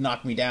 it just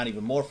knocked me down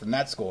even more from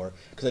that score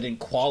because I didn't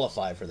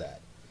qualify for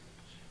that.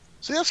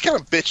 See, that's kind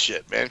of bitch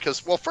shit, man.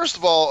 Because, well, first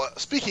of all,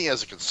 speaking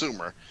as a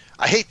consumer,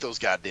 I hate those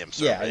goddamn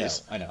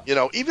surveys. Yeah, I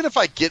know. Even if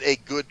I get a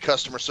good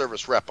customer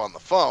service rep on the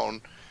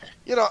phone,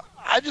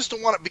 I just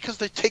don't want it because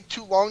they take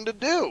too long to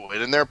do,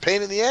 and they're a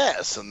pain in the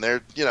ass, and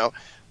they're,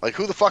 like,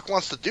 who the fuck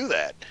wants to do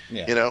that?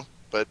 Yeah.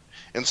 But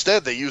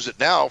instead they use it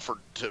now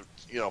to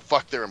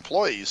fuck their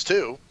employees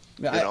too.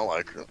 Yeah,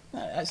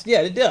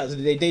 it does.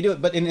 They do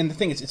it, but and the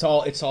thing is, it's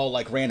all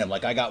like random.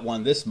 Like I got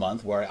one this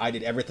month where I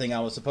did everything I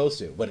was supposed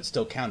to, but it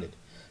still counted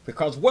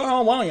because you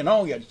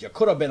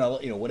could have been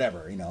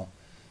whatever.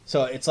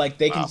 So it's like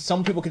they can. Wow.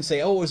 Some people can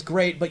say, "Oh, it was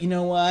great," but you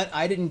know what?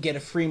 I didn't get a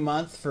free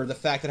month for the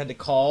fact that I had to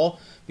call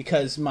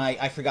because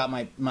I forgot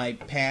my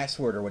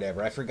password or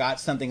whatever. I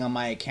forgot something on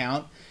my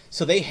account.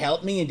 So they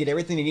helped me and did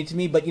everything they needed to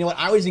me. But you know what?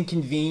 I was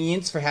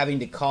inconvenienced for having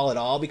to call at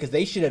all because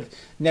they should have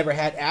never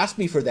had asked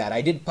me for that.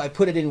 I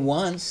put it in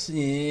once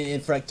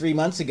for like 3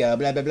 months ago.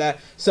 Blah blah blah.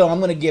 So I'm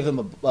going to give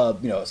them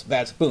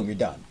that's boom. You're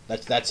done.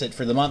 That's it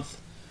for the month.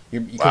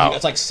 Wow.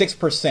 It's like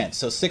 6%.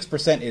 So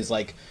 6% is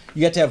like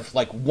you have to have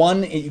like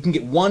one. You can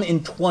get 1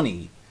 in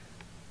 20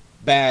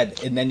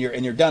 bad, and then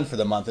you're done for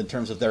the month in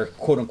terms of their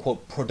quote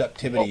unquote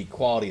productivity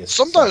quality.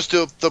 Sometimes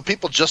the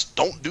people just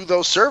don't do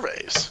those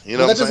surveys. You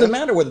know, that doesn't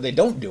matter whether they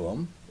don't do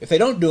them. If they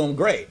don't do them,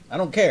 great. I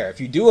don't care.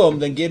 If you do them,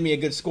 then give me a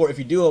good score. If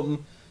you do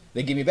them,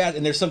 they give me bad.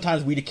 And there's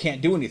sometimes we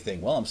can't do anything.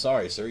 Well, I'm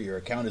sorry, sir. Your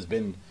account has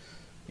been,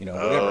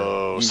 whatever.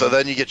 Oh, so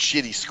then you get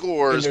shitty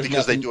scores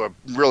because they do a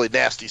really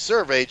nasty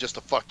survey just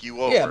to fuck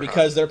you over. Yeah,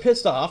 because they're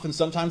pissed off, and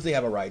sometimes they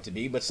have a right to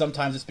be, but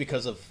sometimes it's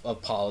because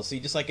of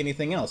policy, just like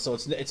anything else. So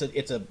it's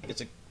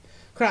a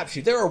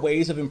crapshoot. There are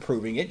ways of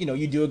improving it.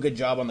 You do a good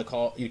job on the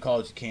call. You call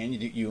as you can.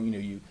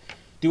 You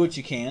do what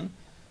you can.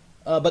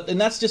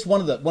 And that's just one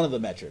of the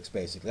metrics,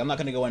 basically. I'm not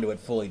going to go into it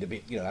fully to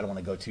be. I don't want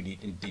to go too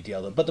in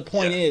detail. But the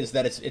point is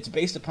that it's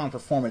based upon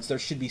performance. There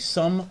should be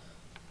some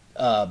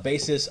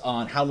basis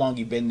on how long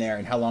you've been there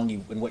and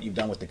and what you've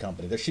done with the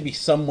company. There should be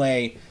some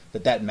way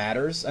that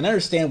matters. And I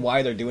understand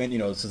why they're doing.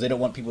 So they don't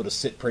want people to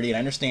sit pretty. And I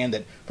understand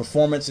that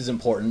performance is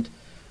important.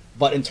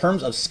 But in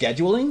terms of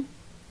scheduling,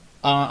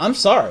 I'm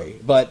sorry,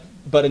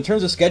 but in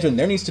terms of scheduling,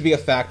 there needs to be a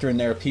factor in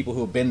there of people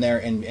who have been there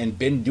and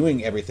been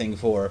doing everything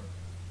for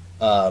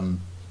a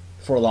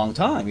long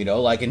time,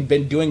 and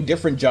been doing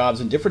different jobs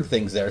and different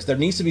things there. So there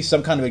needs to be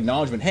some kind of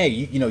acknowledgement. Hey,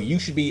 you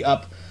should be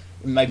up,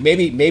 like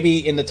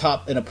maybe in the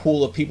top in a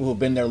pool of people who've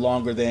been there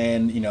longer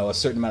than a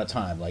certain amount of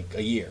time, like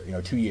a year,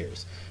 2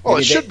 years. Well,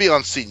 it should be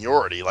on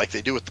seniority, like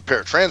they do with the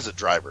paratransit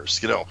drivers.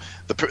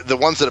 The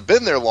ones that have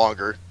been there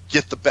longer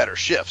get the better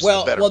shifts.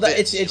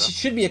 It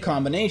should be a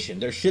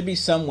combination. There should be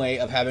some way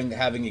of having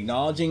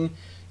acknowledging,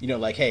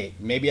 like, hey,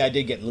 maybe I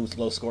did get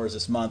low scores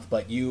this month,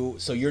 but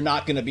you're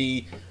not going to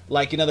be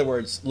like, in other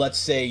words, let's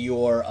say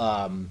you're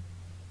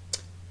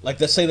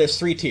let's say there's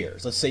 3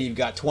 tiers. Let's say you've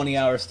got 20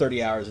 hours,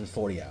 30 hours, and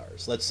 40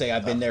 hours. Let's say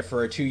I've been there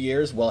for 2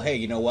 years. Well, hey,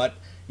 you know what?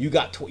 You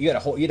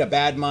had a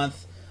bad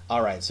month.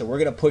 All right, so we're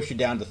going to push you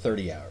down to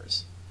 30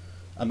 hours.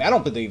 I mean, I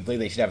don't believe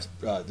they should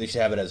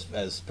have it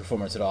as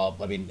performance at all.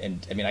 I mean,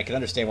 I can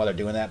understand why they're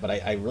doing that, but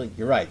I really,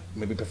 you're right.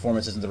 Maybe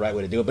performance isn't the right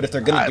way to do it. But if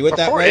they're going to do it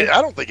that way,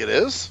 I don't think it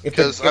is,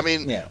 because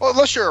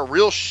unless you're a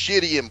real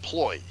shitty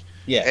employee,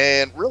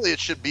 and really it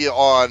should be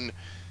on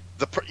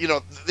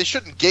they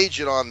shouldn't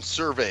gauge it on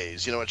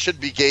surveys. It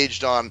should be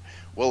gauged on,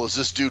 well, is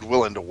this dude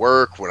willing to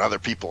work when other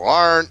people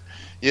aren't?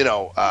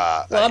 Well,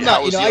 I'm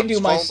not. I do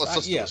my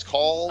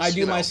calls. I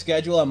do my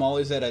schedule. I'm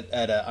always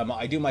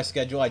I do my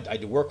schedule. I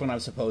do work when I'm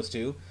supposed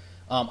to.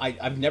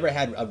 I've never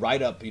had a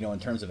write up, in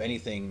terms of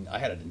anything. I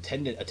had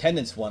an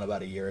attendance one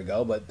about a year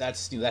ago, but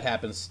that's that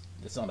happens.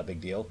 It's not a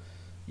big deal,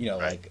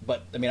 Right.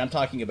 But I mean, I'm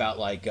talking about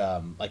like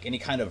any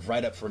kind of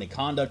write up for any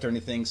conduct or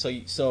anything.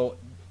 So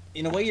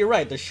in a way, you're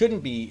right. It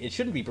shouldn't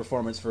be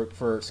performance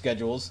for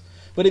schedules.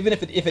 But even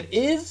if it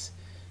is.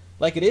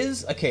 Like it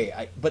is,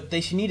 okay, but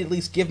they should need at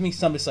least give me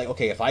something to say,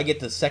 okay, if I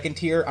get the second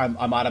tier, I'm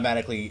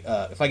automatically,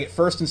 if I get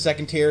first and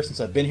second tier, since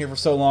I've been here for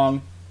so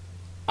long,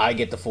 I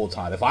get the full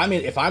time.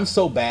 If I'm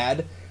so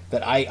bad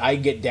that I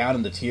get down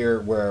in the tier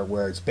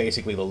where it's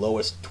basically the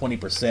lowest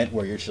 20%,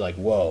 where you're just like,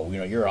 whoa,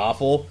 you're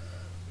awful,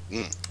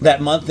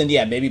 that month, then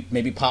yeah,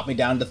 maybe pop me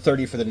down to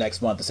 30 for the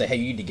next month and say, hey,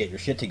 you need to get your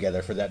shit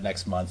together for that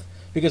next month,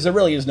 because there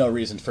really is no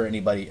reason for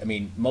anybody, I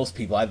mean, most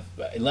people,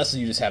 unless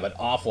you just have an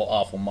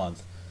awful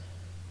month,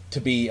 to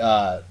be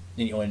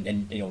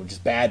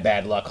just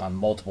bad luck on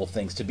multiple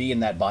things, to be in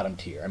that bottom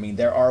tier. I mean,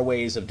 there are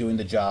ways of doing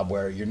the job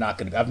where you're not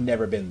going to. I've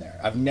never been there.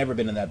 I've never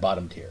been in that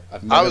bottom tier.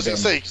 I was going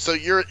to say, so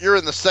you're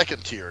in the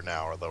second tier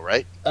now, though,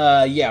 right?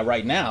 Yeah,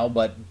 right now,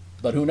 but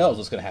who knows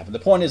what's going to happen. The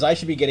point is, I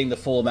should be getting the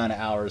full amount of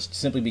hours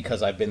simply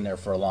because I've been there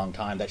for a long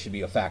time. That should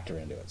be a factor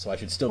into it. So I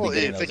should still be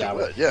getting those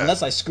hours. Yeah.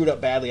 Unless I screwed up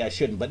badly, I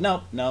shouldn't. But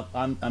no,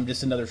 I'm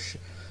just another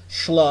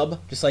schlub,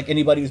 just like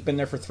anybody who's been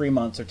there for 3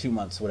 months or 2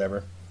 months,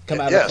 whatever.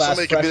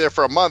 Somebody could be there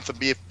for a month and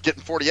be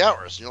getting 40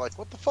 hours. And you're like,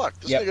 what the fuck?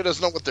 This nigga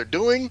doesn't know what they're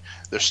doing.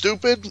 They're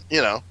stupid,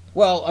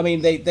 Well, I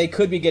mean, they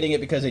could be getting it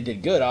because they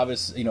did good.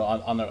 Obviously,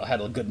 had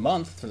a good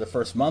month for the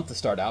first month to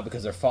start out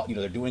because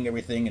they're doing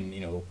everything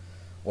and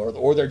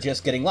or they're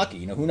just getting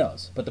lucky. Who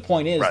knows? But the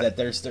point is that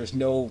there's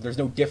no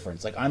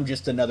difference. Like, I'm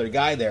just another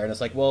guy there, and it's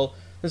like, well,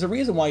 there's a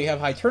reason why you have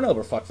high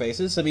turnover,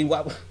 fuckfaces. I mean,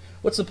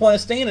 what's the point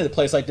of staying in a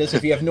place like this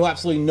if you have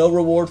absolutely no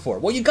reward for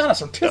it? Well, you got a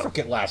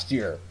certificate last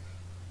year.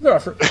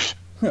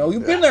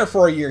 You've been there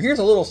for a year. Here's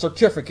a little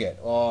certificate.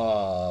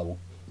 Oh,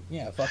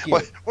 yeah, fuck you.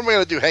 What am I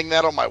going to do, hang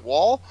that on my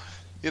wall?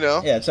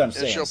 Yeah, that's what I'm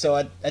saying.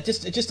 So it's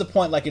just a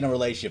point, like in a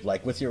relationship,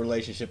 like with your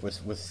relationship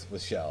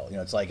with Shell.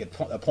 It's like at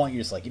a point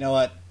you're just like, you know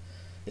what?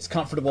 It's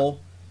comfortable.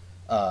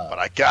 but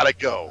I gotta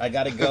go. I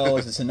gotta go.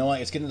 It's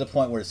annoying. It's getting to the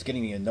point where it's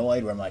getting me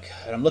annoyed. Where I'm like,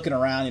 and I'm looking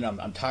around. You know,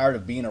 I'm tired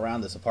of being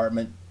around this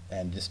apartment,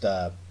 and just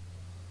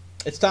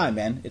it's time,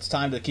 man. It's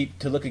time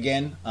to look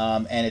again.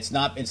 And it's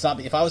not.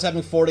 If I was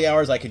having 40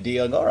 hours, I could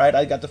deal. And all right,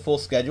 I got the full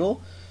schedule.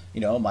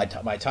 You know, my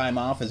time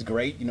off is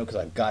great. You know,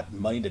 because I've got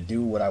money to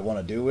do what I want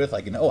to do with.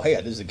 Like, you know, oh hey,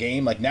 there's a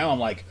game. Like now, I'm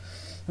like,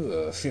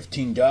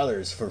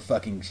 $15 for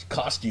fucking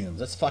costumes.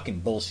 That's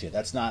fucking bullshit.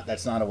 That's not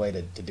a way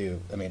to do.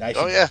 I mean, I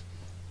should. Oh yeah.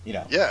 You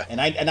know, yeah,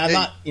 and I'm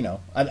not, you know,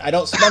 I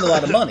don't spend a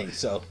lot of money,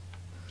 so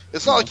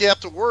it's not like you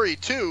have to worry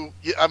too.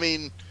 I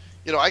mean,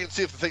 you know, I can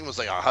see if the thing was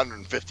like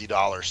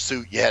 $150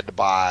 suit you had to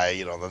buy,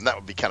 you know, then that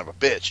would be kind of a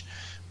bitch.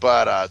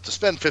 But to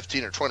spend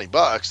 $15 or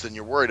 $20, then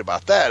you're worried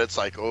about that. It's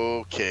like,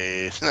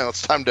 okay, now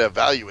it's time to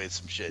evaluate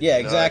some shit. Yeah,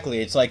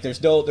 exactly. It's like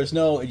there's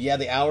no. Yeah,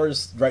 the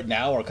hours right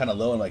now are kind of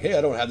low. I'm like, hey,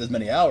 I don't have this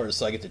many hours,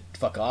 so I get to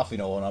fuck off, you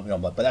know.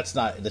 But that's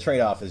not the trade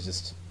off. Is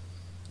just.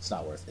 It's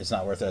not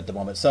worth it at the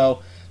moment.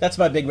 So that's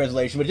my big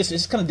resolution. But it's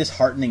just kind of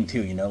disheartening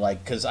too, you know,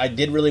 like because I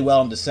did really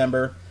well in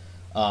December,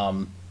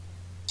 and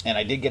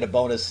I did get a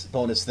bonus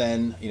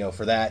then, you know,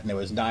 for that, and it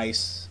was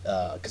nice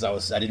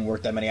because I didn't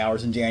work that many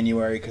hours in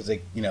January because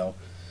they, you know,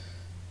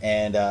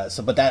 and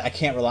but that I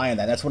can't rely on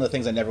that. That's one of the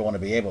things I never want to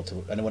be able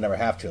to, and I will never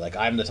have to. Like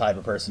I'm the type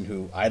of person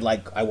who I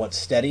want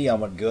steady, I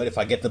want good. If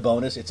I get the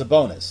bonus, it's a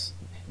bonus.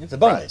 It's a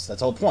bonus. Right. That's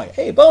the whole point.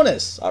 Hey,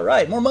 bonus! All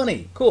right, more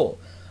money. Cool.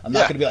 I'm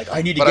not going to be like,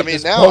 I need to get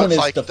this bonus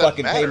like, to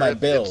fucking pay my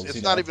bills.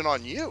 It's not even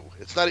on you.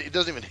 It's not. It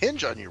doesn't even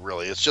hinge on you,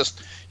 really. It's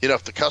just, you know,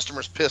 if the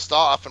customer's pissed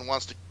off and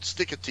wants to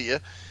stick it to you,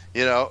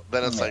 you know,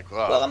 then it's like,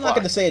 well, I'm not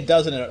going to say it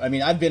doesn't. I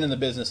mean, I've been in the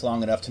business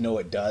long enough to know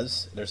it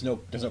does. There's no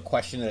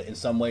question that in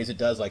some ways it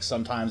does. Like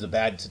sometimes a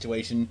bad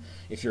situation,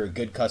 if you're a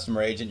good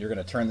customer agent, you're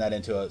going to turn that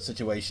into a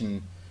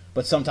situation.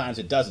 But sometimes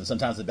it doesn't.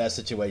 Sometimes the best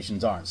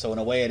situations aren't. So in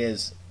a way, it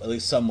is at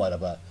least somewhat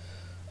of a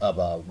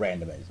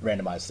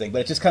randomized thing, but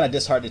it's just kind of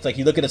disheartening. It's like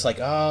you look at it, it's like,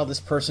 oh, this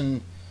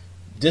person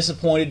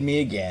disappointed me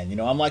again. You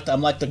know, I'm like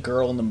the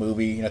girl in the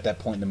movie. You know, at that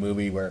point in the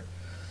movie where,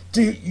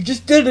 dude, you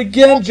just did it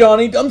again,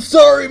 Johnny. I'm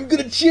sorry, I'm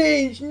gonna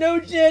change. No,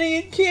 Johnny,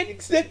 I can't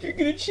accept you're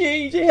gonna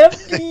change. I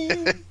have to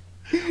leave.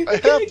 I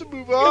have to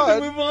move on. You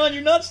have to move on.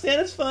 You're not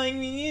satisfying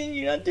me.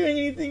 You're not doing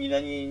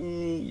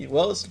anything.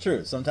 Well, it's the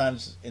truth.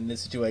 Sometimes in this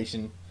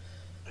situation.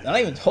 I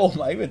even told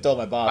my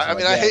boss. I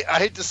mean, I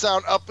hate to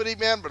sound uppity,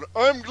 man, but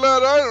I'm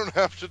glad I don't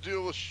have to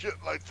deal with shit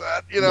like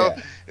that. You know,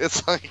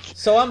 It's like.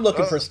 So I'm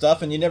looking for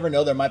stuff, and you never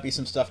know. There might be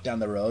some stuff down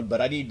the road,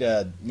 but I need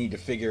to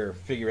figure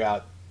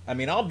out. I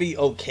mean, I'll be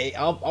okay.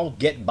 I'll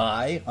get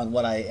by on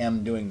what I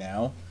am doing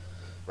now.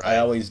 Right. I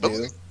always do.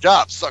 But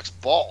job sucks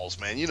balls,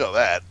 man. You know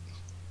that.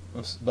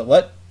 But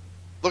what?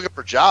 Looking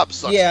for jobs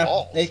sucks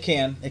balls. Yeah, it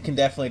can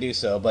definitely do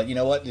so. But you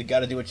know what? You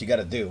got to do what you got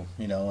to do.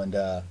 You know,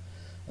 and.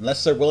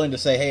 Unless they're willing to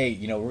say, hey,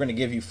 you know, we're going to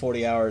give you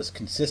 40 hours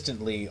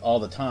consistently all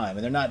the time,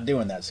 and they're not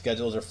doing that.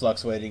 Schedules are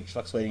fluctuating,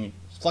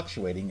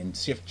 and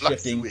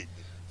shifting,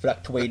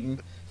 fluctating,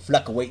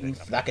 duckaboodling,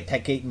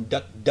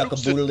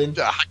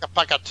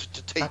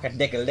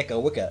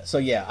 wicka. So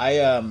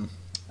yeah,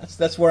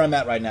 that's where I'm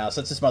at right now. So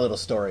that's just my little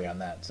story on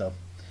that. So,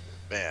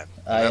 man,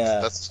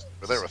 that's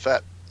we're there with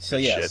that. So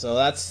yeah, shit. So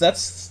that's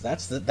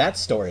that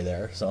story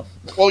there. So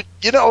well,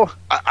 you know,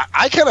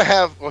 I kind of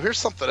have. Well, here's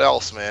something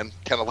else, man.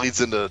 Kind of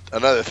leads into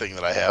another thing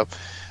that I have.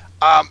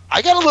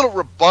 I got a little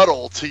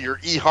rebuttal to your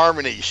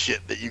eHarmony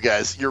shit that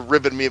you're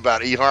ribbing me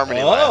about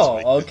eHarmony last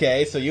week. Oh,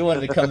 okay. So you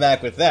wanted to come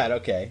back with that?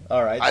 Okay,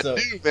 all right. I do,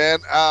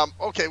 man.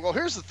 Okay. Well,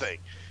 here's the thing.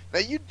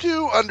 Now you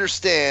do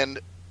understand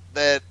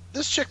that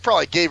this chick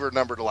probably gave her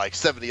number to like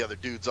 70 other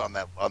dudes on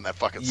that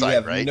fucking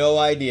site, right? You have no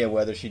idea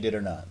whether she did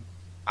or not.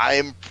 I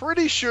am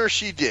pretty sure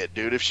she did,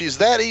 dude. If she's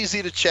that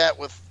easy to chat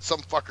with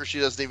some fucker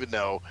she doesn't even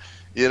know,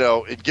 you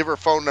know, and give her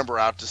phone number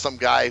out to some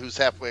guy who's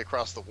halfway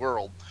across the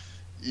world,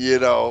 you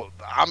know,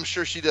 I'm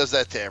sure she does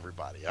that to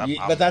everybody.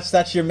 But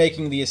that's you're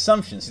making the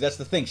assumption. See, that's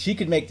the thing. She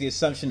could make the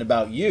assumption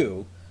about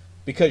you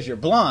because you're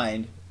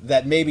blind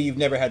that maybe you've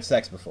never had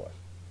sex before.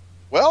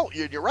 Well,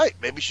 you're right.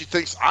 Maybe she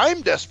thinks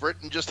I'm desperate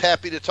and just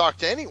happy to talk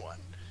to anyone.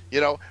 You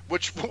know,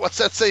 what's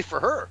that say for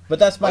her? But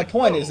that's my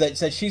point. Is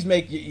that she's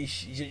making.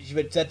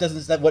 But that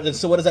doesn't.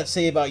 So what does that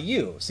say about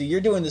you? See,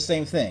 you're doing the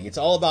same thing. It's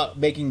all about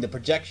making the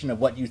projection of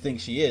what you think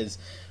she is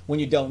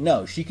when you don't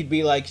know. She could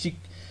be like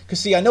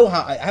because see, I know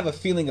how. I have a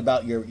feeling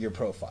about your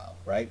profile,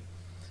 right?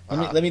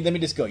 Let me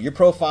just go. Your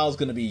profile is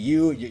going to be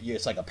you.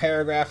 It's like a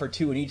paragraph or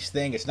two in each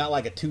thing. It's not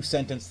like a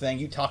 2-sentence thing.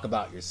 You talk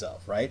about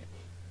yourself, right?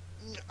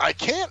 I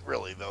can't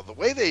really though. The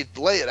way they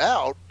lay it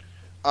out.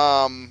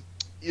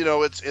 You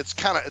know, it's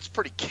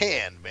pretty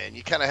canned, man.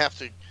 You kind of have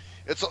to.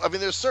 I mean,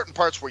 there's certain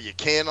parts where you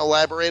can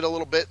elaborate a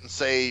little bit and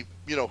say,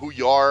 you know, who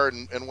you are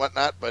and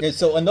whatnot. But and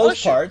so in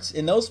those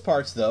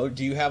parts, though,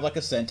 do you have like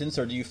a sentence,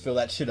 or do you fill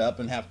that shit up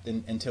and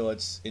until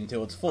it's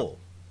full?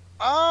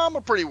 I'm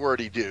a pretty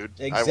wordy dude.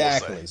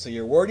 Exactly. So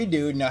you're a wordy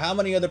dude. Now, how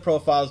many other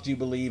profiles do you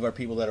believe are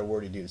people that are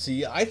wordy dudes?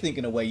 See, I think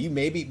in a way, you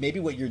maybe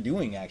what you're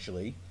doing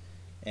actually,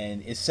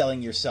 and is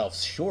selling yourself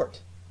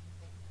short.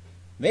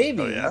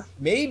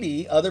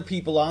 Maybe other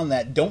people on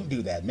that don't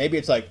do that. Maybe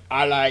it's like,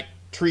 I like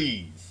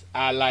trees.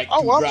 I like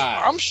Oh, to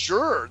drive. I'm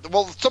sure.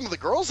 Well, some of the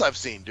girls I've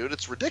seen, dude,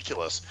 it's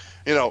ridiculous.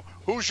 You know,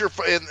 who's your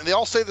and they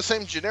all say the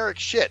same generic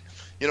shit.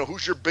 You know,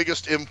 who's your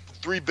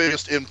three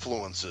biggest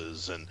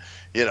influences, and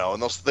you know,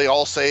 and they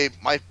all say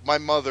my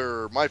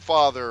mother, my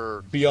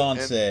father,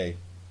 Beyonce.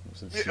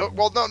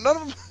 Well, no, none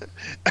of them.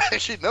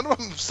 Actually, none of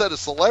them have said a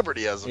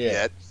celebrity as of Yeah.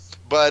 yet.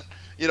 But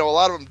you know, a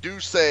lot of them do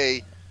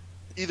say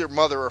either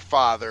mother or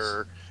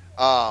father,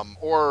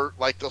 or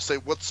like they'll say,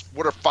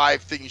 what are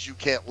 5 things you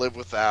can't live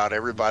without?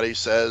 Everybody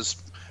says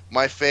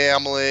my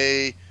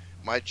family,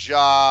 my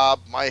job,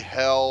 my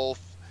health.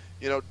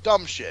 You know,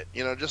 dumb shit.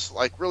 You know, just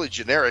like really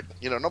generic.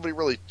 You know, nobody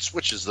really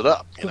switches it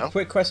up. You know.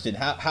 Quick question: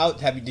 How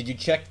did you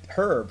check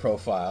her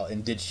profile,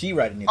 and did she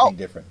write anything Oh,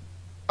 different?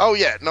 oh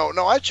yeah, no,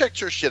 I checked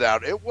her shit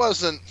out. It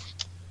wasn't.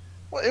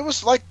 Well, it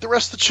was like the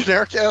rest of the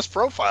generic ass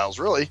profiles,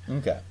 really.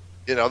 Okay.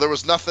 You know, there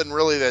was nothing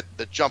really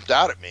that jumped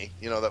out at me.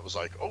 You know, that was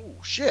like, oh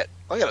shit,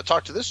 I got to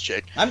talk to this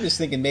chick. I'm just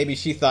thinking maybe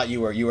she thought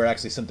you were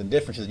actually something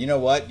different. She said, you know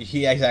what,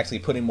 he is actually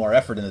putting more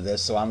effort into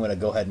this, so I'm going to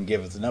go ahead and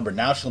give it the number.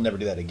 Now she'll never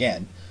do that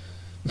again.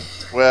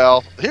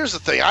 Well, here's the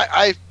thing.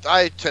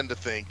 I tend to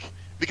think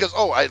because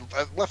I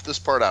left this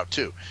part out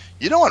too.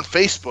 You know, on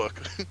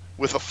Facebook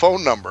with a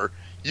phone number,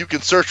 you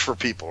can search for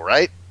people,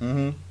 right?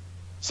 Mm-hmm.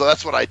 So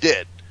that's what I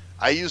did.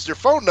 I used her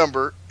phone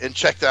number and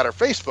checked out her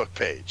Facebook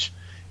page.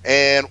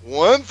 And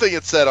one thing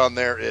it said on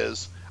there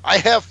is, I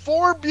have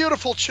 4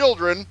 beautiful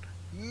children.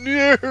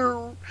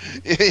 No,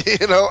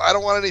 you know, I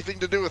don't want anything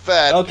to do with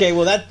that. Okay,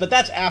 well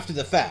that's after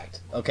the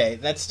fact. Okay,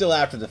 that's still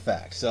after the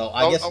fact. So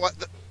I guess.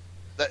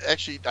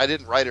 Actually, I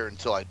didn't write her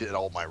until I did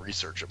all my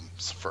research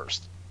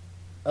first.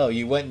 Oh,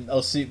 you went.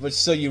 Oh,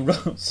 so you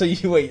wrote. So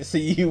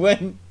you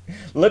went, and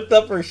looked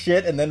up her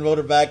shit, and then wrote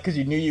her back because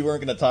you knew you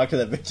weren't going to talk to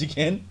that bitch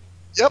again.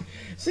 Yep.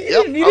 See,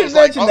 you didn't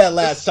mention that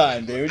last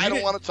time, dude. I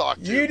don't want to talk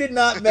to you. You did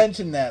not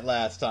mention that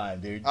last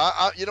time, dude.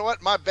 You know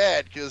what? My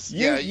bad, because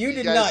you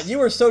did not. You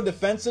were so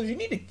defensive. You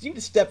need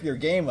to step your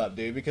game up,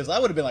 dude. Because I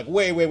would have been like,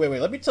 wait.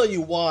 Let me tell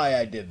you why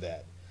I did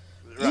that.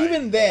 Right.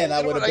 Even then,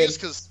 I would have been.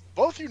 Because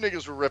both you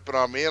niggas were ripping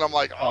on me, and I'm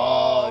like,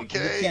 oh,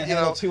 okay. You can't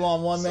handle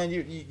 2-on-1, man.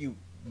 You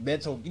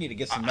mental. You need to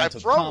get some mental.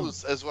 I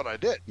froze, is what I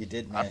did. You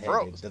did, man. I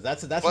froze.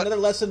 That's another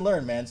lesson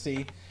learned, man.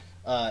 See.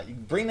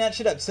 Bring that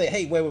shit up. Say,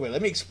 hey, wait.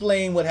 Let me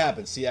explain what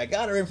happened. See, I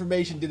got her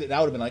information. Did it? And I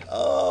would have been like,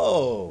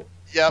 oh,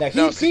 yeah.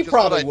 Now, he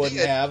probably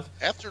wouldn't have.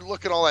 After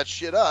looking all that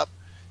shit up,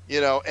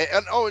 you know,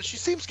 and she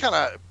seems kind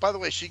of. By the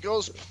way, she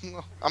goes.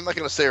 I'm not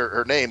going to say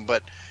her name,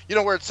 but you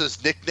know where it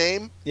says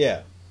nickname.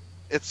 Yeah.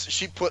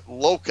 She put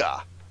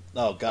Loca.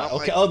 Oh God.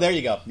 Okay. Oh, there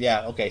you go.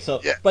 Yeah. Okay. So,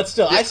 yeah. But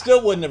still, I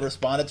still wouldn't have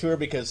responded to her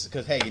because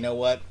hey, you know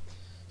what?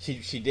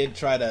 She did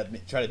try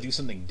to do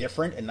something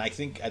different, and I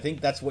think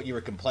that's what you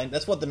were complaining.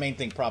 That's what the main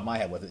problem I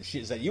had with it.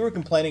 Is that you were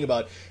complaining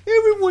about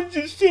everyone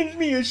just sends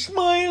me a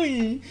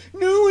smiley,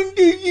 no one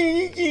does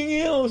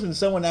anything else, and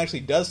someone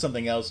actually does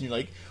something else, and you're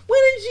like,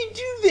 why didn't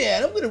she do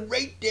that? I'm gonna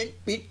write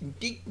that bit,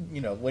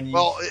 you know, when you.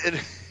 Well,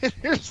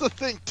 here's the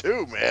thing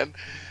too, man.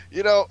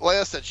 You know, like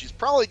I said, she's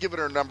probably given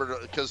her number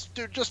because,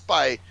 dude, just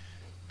by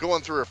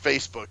going through her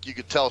Facebook, you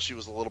could tell she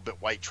was a little bit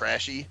white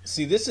trashy.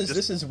 See, this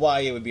is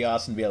why it would be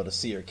awesome to be able to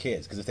see her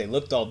kids, because if they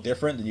looked all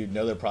different, then you'd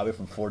know they're probably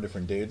from 4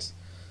 different dudes.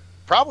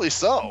 Probably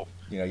so.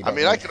 You know, I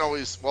mean, I can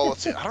always. Well,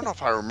 let's see. I don't know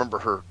if I remember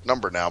her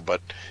number now, but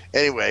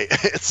anyway,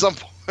 at some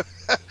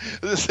point,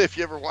 this if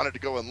you ever wanted to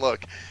go and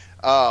look.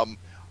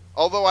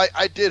 Although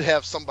I did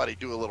have somebody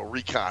do a little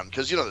recon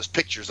because you know there's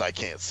pictures I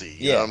can't see.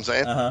 You know what I'm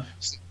saying? Uh-huh.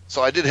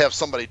 So I did have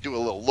somebody do a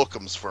little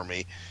lookums for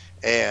me,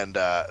 and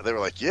they were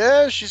like,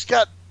 "Yeah, she's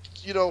got."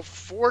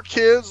 4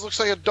 kids, looks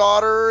like a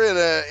daughter,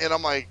 and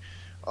I'm like,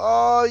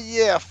 oh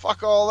yeah,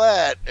 fuck all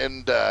that,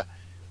 and I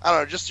don't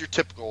know, just your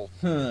typical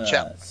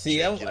chat. See,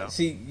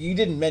 you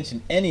didn't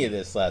mention any of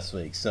this last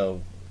week,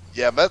 so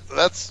yeah,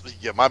 that's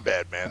my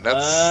bad, man.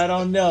 I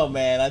don't know,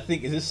 man. I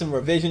think is this some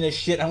revisionist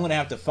shit? I'm gonna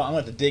have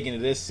to dig into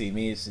this. See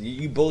me,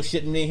 you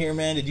bullshitting me here,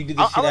 man? Did you do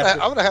this shit? I'm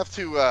gonna have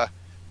to.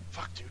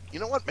 Fuck, dude.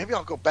 You know what? Maybe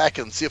I'll go back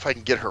and see if I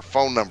can get her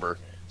phone number.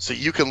 So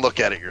you can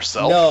look at it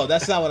yourself. No,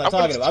 that's not what I'm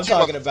talking about. I'm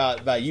talking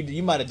about you.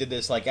 You might have did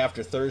this like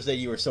after Thursday.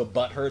 You were so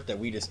butthurt that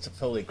we just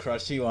totally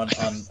crushed you on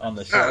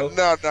the show.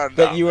 No.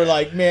 That you were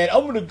like, man,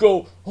 I'm gonna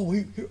go.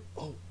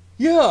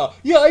 Yeah,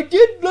 I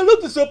did. I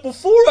looked this up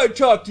before I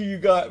talked to you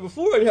guys.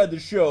 Before I had the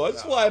show.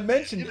 That's why I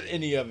mentioned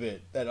any of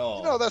it at all.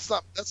 You know, that's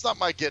not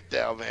my get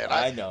down, man.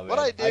 I know, man. What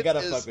I did I gotta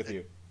fuck with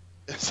you.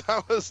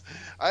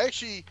 I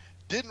actually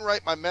didn't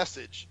write my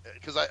message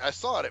because I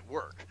saw it at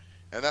work.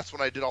 And that's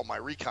when I did all my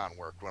recon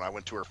work, when I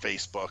went to her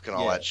Facebook and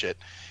all that shit.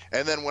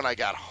 And then when I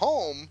got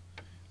home,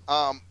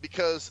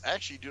 because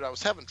actually, dude, I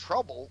was having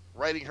trouble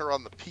writing her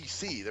on the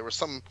PC. There was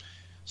some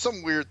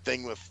weird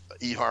thing with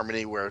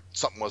eHarmony where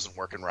something wasn't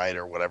working right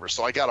or whatever.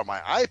 So I got on my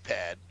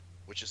iPad,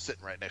 which is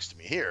sitting right next to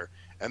me here,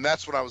 and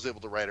that's when I was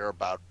able to write her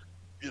about,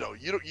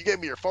 you gave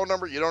me your phone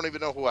number. You don't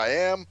even know who I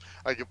am.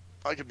 I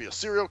could be a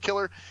serial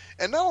killer.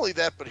 And not only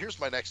that, but here's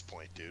my next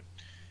point, dude.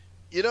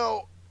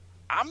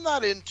 I'm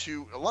not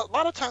into a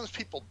lot of times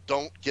people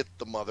don't get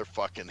the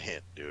motherfucking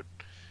hint, dude.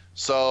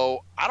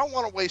 So I don't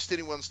want to waste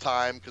anyone's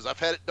time because I've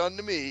had it done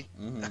to me,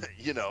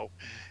 you know.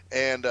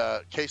 And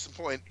case in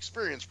point,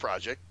 experience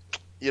project,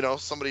 you know,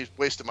 somebody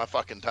wasted my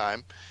fucking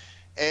time.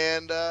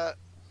 And,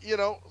 you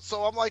know,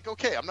 so I'm like,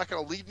 okay, I'm not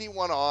going to lead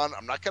anyone on.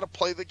 I'm not going to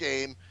play the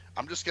game.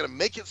 I'm just going to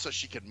make it so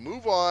she can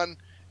move on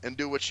and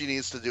do what she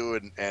needs to do,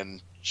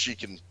 and she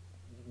can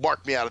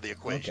mark me out of the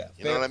equation. Okay.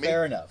 You know what I mean?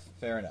 Fair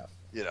enough.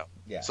 You know.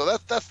 Yeah. So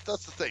that's the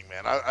thing,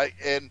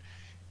 man.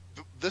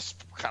 This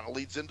kind of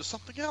leads into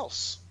something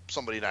else.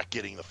 Somebody not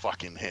getting the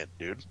fucking hint,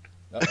 dude.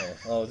 I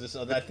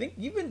think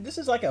this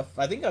is like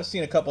I think I've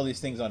seen a couple of these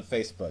things on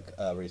Facebook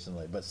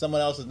recently, but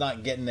someone else is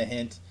not getting the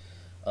hint.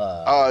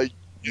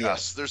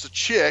 Yes, there's a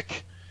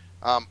chick.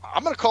 I'm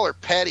gonna call her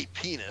Patty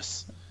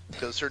Penis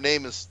because her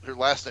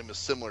last name is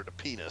similar to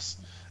penis.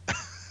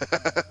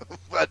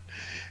 But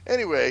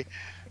anyway,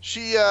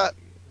 she,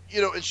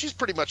 you know, and she's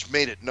pretty much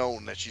made it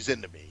known that she's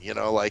into me. You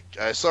know, like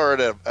I saw her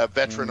at a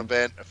veteran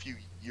event a few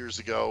years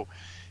ago,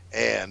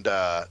 and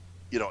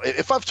you know,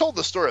 if I've told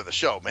the story of the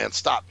show, man,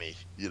 stop me.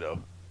 You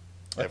know,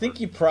 I think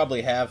you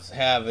probably have,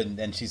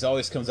 and she's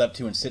always comes up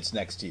to you and sits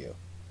next to you.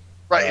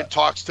 Right, and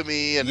talks to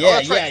me, and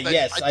yes,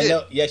 I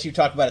know. Yes, you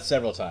talked about it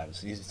several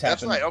times.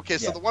 That's right. Okay,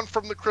 so the one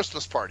from the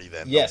Christmas party,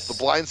 then. Yes, the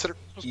Blind Sitter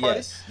Christmas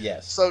party.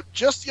 Yes. So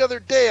just the other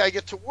day, I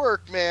get to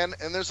work, man,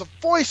 and there's a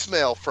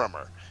voicemail from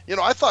her. You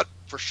know, I thought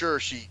for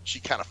sure she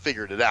kind of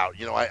figured it out.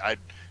 You know, I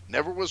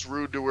never was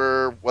rude to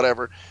her,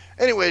 whatever.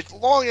 Anyway,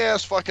 long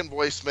ass fucking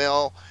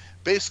voicemail,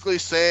 basically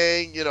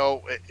saying, you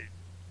know,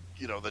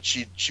 that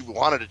she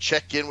wanted to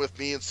check in with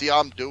me and see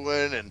how I'm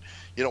doing, and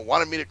you know,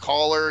 wanted me to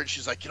call her, and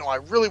she's like, you know, I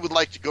really would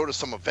like to go to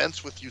some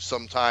events with you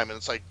sometime. And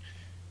it's like,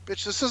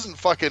 bitch, this isn't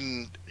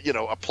fucking, you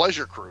know, a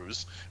pleasure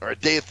cruise or a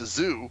day at the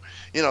zoo.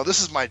 You know,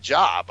 this is my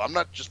job. I'm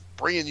not just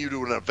bringing you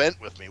to an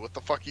event with me. What the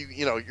fuck,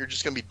 you know, you're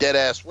just gonna be dead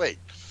ass weight.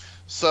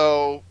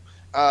 So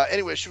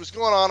anyway, she was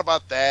going on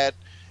about that,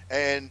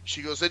 and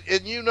she goes,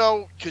 and you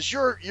know, because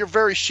you're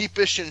very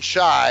sheepish and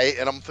shy,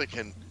 and I'm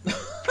thinking.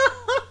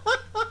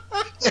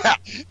 Yeah,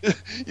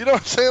 you know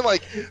what I'm saying?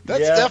 Like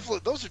those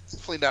are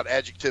definitely not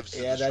adjectives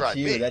to describe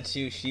me. That's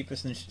you,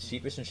 sheepish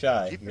and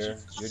shy. You're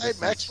just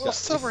Maxwell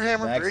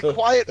Silverhammer, very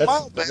quiet,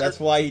 mild. That's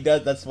why he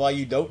does. That's why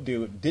you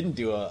didn't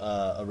do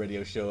a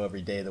radio show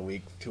every day of the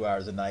week, 2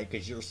 hours a night,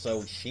 because you're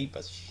so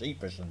sheepish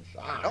and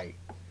shy.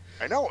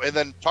 I know. And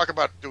then talk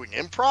about doing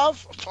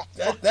improv.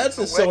 That's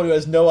just someone who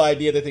has no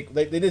idea.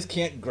 They just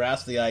can't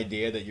grasp the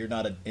idea that you're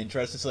not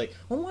interested. It's like,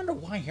 I wonder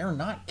why you're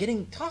not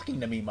talking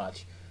to me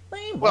much.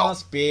 They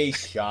must be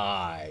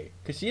shy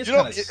because she is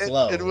kind of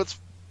slow. And what's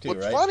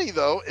funny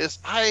though is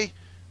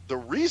the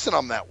reason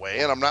I'm that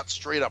way and I'm not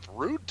straight up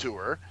rude to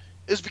her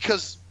is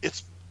because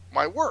it's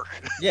my work.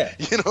 Yeah,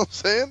 you know what I'm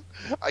saying?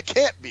 I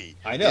can't be.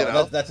 I know, you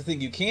know? That's the thing.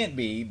 You can't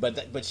be,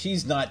 but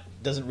she's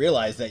doesn't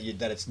realize that you're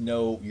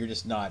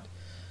just not.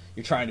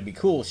 You're trying to be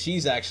cool.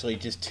 She's actually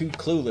just too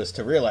clueless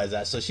to realize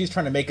that. So she's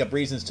trying to make up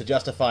reasons to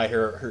justify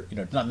her you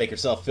know, not make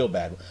herself feel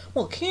bad.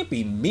 Well, it can't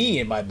be me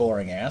and my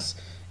boring ass.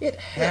 It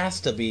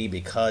has to be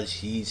because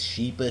she's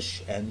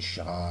sheepish and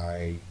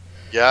shy.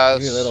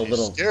 Yes, you're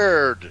little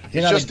scared.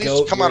 You're not just a goat.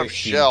 Needs to come out of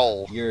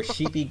shell. You're a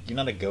sheepy. You're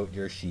not a goat.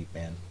 You're a sheep,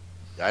 man.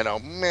 I know.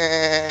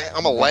 Meh,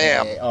 I'm a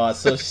lamb. Oh,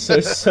 so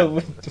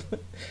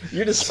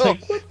you're just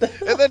like, what the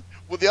hell? And then,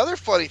 well, the other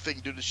funny thing,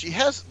 dude, is she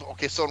has.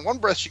 Okay, so in one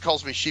breath she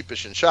calls me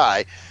sheepish and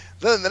shy.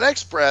 Then in the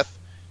next breath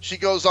she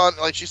goes on,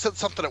 like she said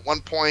something at one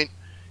point.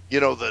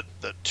 You know, the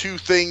two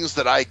things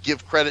that I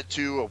give credit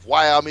to of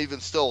why I'm even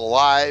still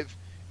alive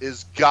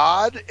is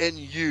God and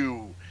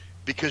you,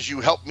 because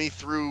you helped me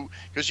through,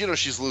 because, you know,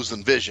 she's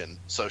losing vision.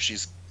 So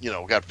she's, you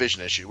know, got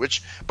vision issue,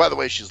 which, by the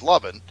way, she's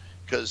loving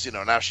because, you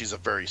know, now she's a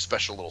very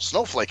special little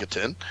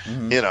snowflake-a-tin,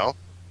 you know,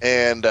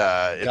 and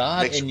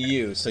God and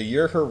you. So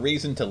you're her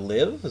reason to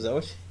live? Is that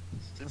what she...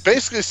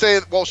 Basically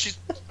saying, well, she's,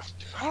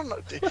 I don't know.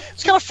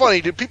 It's kind of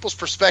funny, dude, people's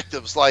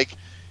perspectives. Like,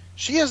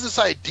 she has this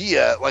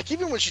idea, like,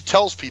 even when she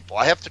tells people,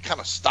 I have to kind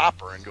of stop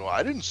her and go,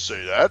 I didn't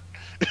say that.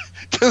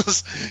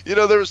 Because, you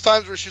know, there was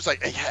times where she was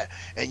like, yeah,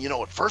 and, you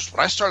know, at first when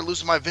I started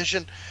losing my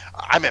vision,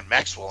 I met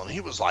Maxwell, and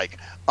he was like,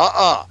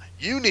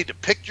 you need to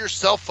pick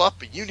yourself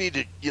up, and you need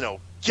to, you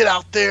know, get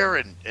out there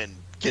and get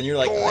and you're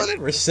like, going. I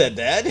never said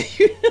that.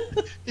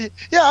 Yeah,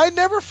 I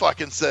never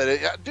fucking said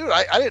it. Dude,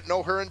 I didn't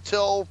know her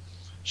until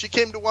she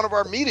came to one of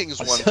our meetings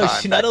one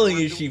time. Not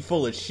only is she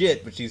full of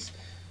shit, but she's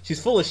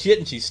full of shit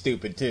and she's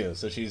stupid, too.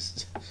 So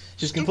she's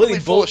completely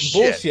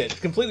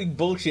bullshit. Completely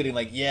bullshitting,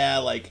 like, yeah,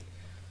 like...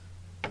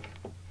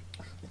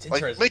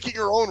 Like making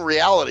your own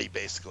reality,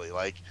 basically.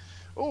 Like,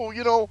 oh,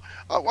 you know,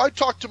 I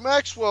talked to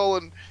Maxwell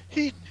and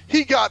he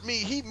got me,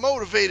 he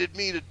motivated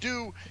me to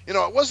do, you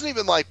know, it wasn't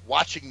even like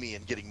watching me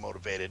and getting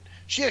motivated.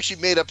 She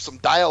actually made up some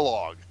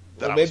dialogue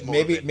that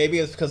maybe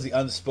it's because the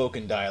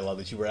unspoken dialogue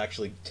that you were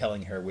actually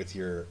telling her with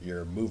your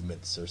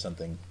movements or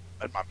something.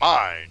 In my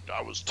mind,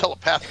 I was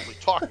telepathically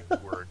talking to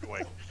her,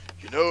 going,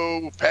 you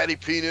know, Patty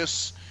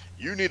Penis,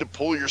 you need to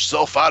pull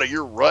yourself out of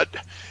your rut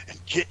and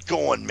get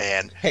going,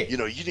 man. Hey, you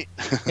know, you need.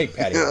 Hey,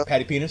 Patty,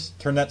 Patty Penis,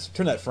 turn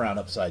that frown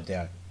upside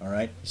down. All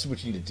right, this is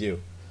what you need to do.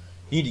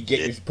 You need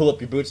to pull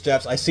up your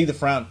bootstraps. I see the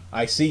frown.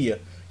 I see you.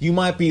 You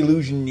might be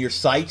losing your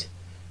sight,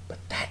 but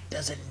that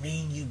doesn't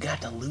mean you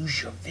got to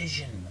lose your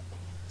vision.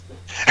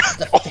 Have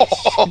the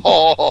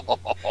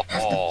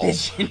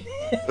vision.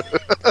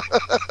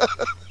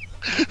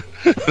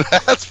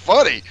 That's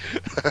funny.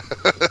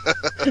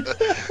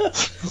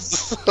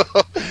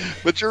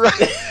 But you're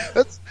right.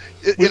 That's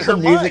with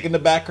some music in the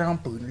background.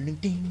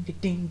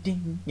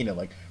 You know,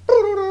 like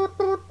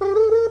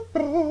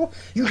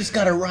you just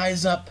gotta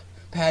rise up,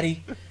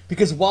 Patty,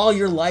 because while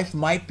your life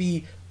might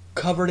be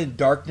covered in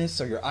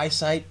darkness or your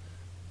eyesight,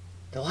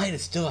 the light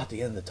is still at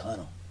the end of the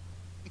tunnel.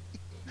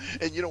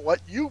 And you know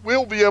what? You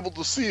will be able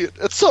to see it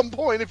at some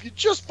point if you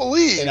just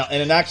believe.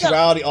 And in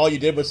actuality, all you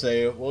did was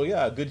say, "Well,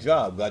 yeah, good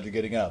job. Glad you're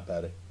getting up,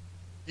 Patty."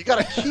 You got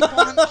to keep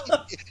on.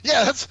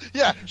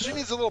 She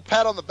needs a little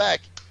pat on the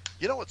back.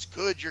 You know, it's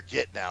good you're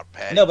getting out,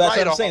 Patty. No, but that's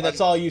what I'm saying.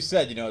 That's all you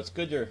said. You know, it's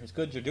good you're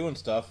doing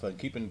stuff and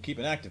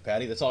keeping active,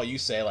 Patty. That's all you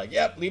say. Like,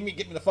 yep, get me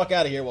the fuck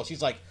out of here. Well,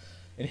 she's like,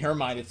 in her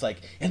mind, it's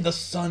like, and the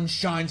sun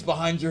shines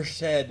behind your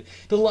shed.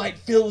 The light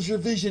fills your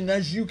vision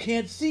as you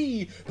can't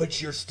see,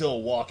 but you're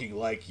still walking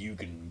like you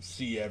can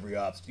see every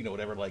obstacle. You know,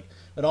 whatever. Like,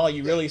 and all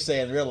you really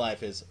say in real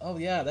life is, "Oh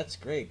yeah, that's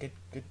great. Good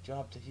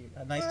job to hear.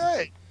 Nice to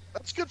see."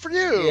 That's good for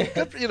you. Yeah.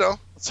 Good for, you know,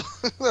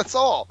 that's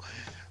all.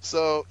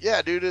 So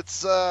yeah, dude,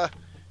 it's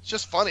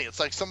just funny. It's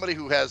like somebody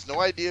who has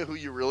no idea who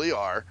you really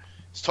are.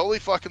 It's totally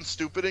fucking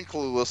stupid and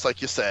clueless, like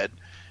you said,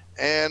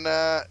 and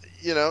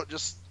you know,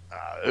 just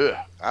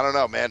I don't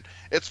know, man.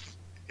 It's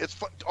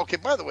fun. Okay.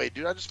 By the way,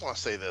 dude, I just want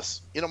to say this.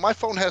 You know, my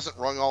phone hasn't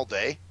rung all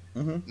day.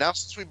 Mm-hmm. Now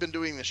since we've been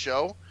doing the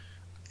show,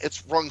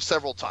 it's rung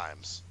several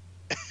times.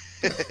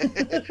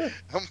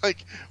 I'm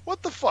like,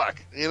 what the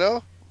fuck, you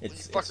know?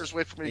 These fuckers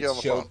wait for me to get on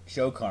the phone.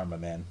 Show karma,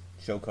 man.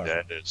 Show karma.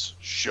 That is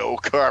show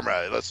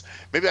karma.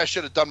 Maybe I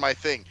should have done my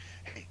thing.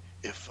 Hey,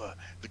 if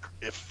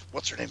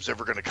what's her name's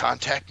ever going to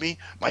contact me,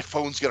 my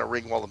phone's going to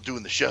ring while I'm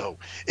doing the show.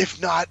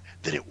 If not,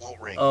 then it won't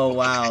ring. Oh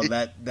wow,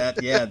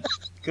 that yeah.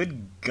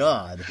 Good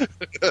God.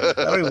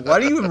 I mean, why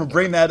do you even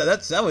bring that? I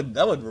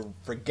would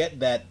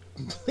forget that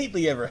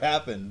completely ever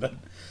happened, but.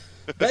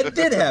 That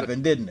did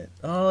happen, didn't it?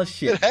 Oh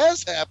shit! It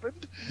has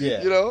happened.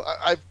 Yeah. You know,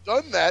 I've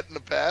done that in the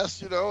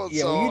past. You know.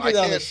 Yeah, so well, you did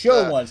that on the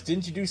show once,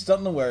 didn't you? Do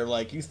something where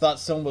like you thought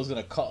someone was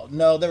gonna call.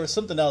 No, there was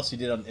something else you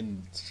did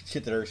in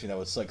shit that irks you that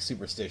was like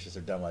superstitious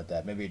or dumb like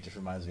that. Maybe it just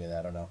reminds me of that.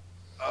 I don't know.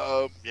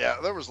 Yeah,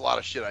 there was a lot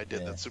of shit I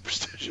did that's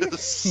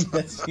superstitious.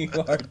 Yes, you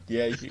are.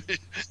 Yeah.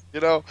 You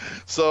know.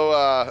 So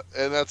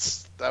and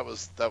that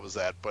was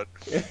that. But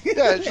yeah,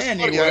 it's just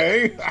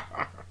anyway.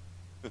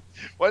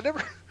 Well,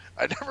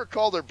 I never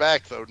called her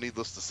back, though,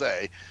 needless to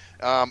say.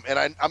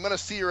 And I'm going to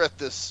see her at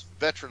this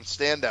veteran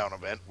stand-down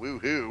event.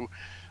 Woo-hoo.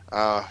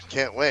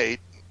 Can't wait.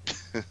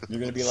 You're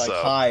going to be like,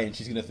 hi, and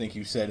she's going to think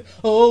you said,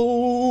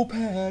 "Oh,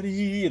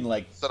 Patty," and,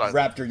 like,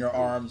 wrapped her in your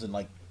arms and,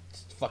 like,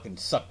 fucking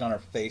sucked on her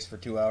face for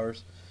 2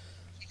 hours.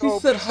 You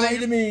said hi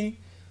to me,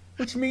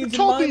 which means in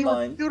my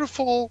mind...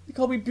 beautiful. You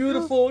called me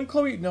beautiful. You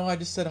called me... No, I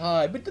just said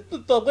hi.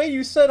 But the way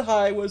you said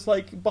hi was,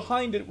 like,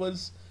 behind it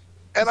was...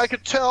 And I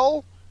could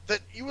tell... that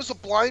you as a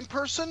blind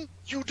person,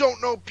 you don't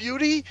know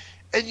beauty,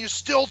 and you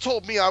still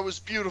told me I was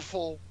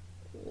beautiful.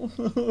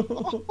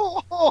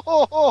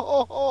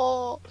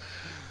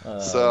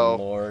 So,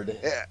 Lord.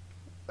 Yeah,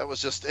 that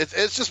was just,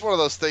 it's just one of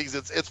those things.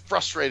 It's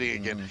frustrating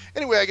again. Mm.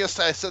 Anyway, I guess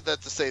I said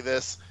that to say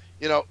this.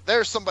 You know,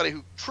 there's somebody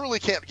who truly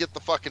can't get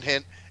the fucking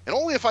hint, and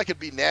only if I could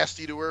be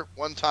nasty to her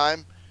one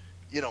time,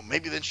 you know,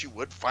 maybe then she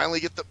would finally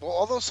get the, well,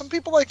 although some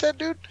people like that,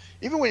 dude,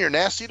 even when you're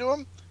nasty to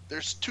them,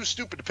 they're too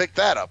stupid to pick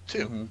that up,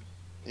 too. Mm-hmm.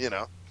 You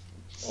know?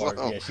 Or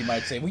yeah, she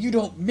might say, "Well, you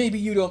don't."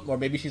 Or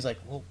maybe she's like,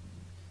 "Well,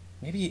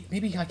 maybe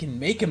I can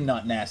make him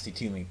not nasty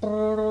to me."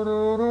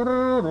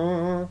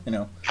 You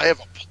know. I have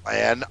a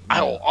plan.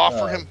 I'll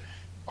offer him.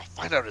 I'll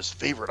find out his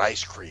favorite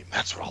ice cream.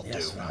 That's what I'll do.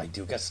 That's what I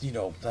do. Guess you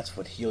know. That's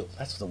what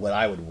what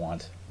I would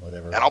want.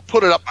 Whatever. And I'll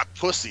put it up my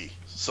pussy,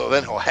 so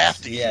then he'll have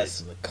to eat it.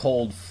 Yes, the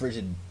cold,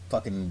 frigid,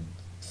 fucking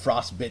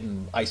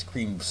frostbitten ice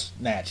cream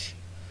snatch.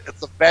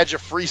 It's a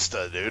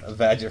Vagifrista, dude. A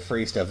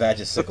Vagifrista, a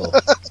Vagisicle.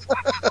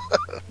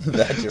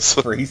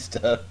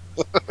 Vagifrista.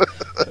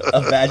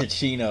 A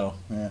Vagicino.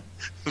 Yeah.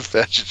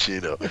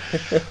 Vagicino.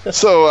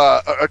 So,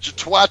 a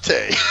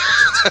Jatwate.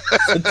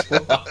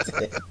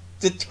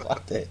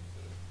 Jatwate.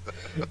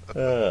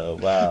 Oh,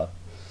 wow.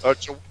 What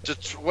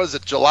is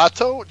it,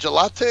 gelato?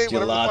 Gelate?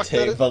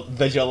 Gelate.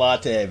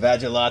 Vagilate.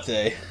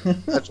 Vagilate.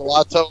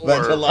 Vagelato.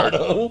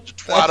 Vagelato.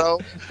 Jatwato.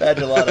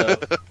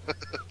 Vagelato.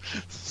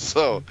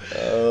 So,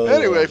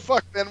 anyway,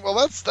 fuck, man. Well,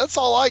 that's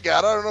all I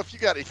got. I don't know if you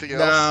got anything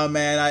else. No,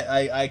 man.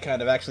 I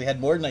kind of actually had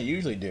more than I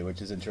usually do,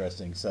 which is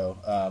interesting. So,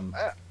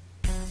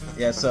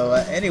 yeah. So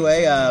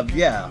anyway,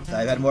 yeah,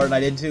 I had more than I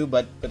did too.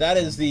 But that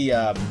is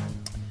the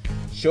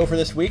show for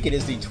this week. It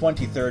is the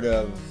 23rd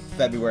of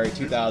February,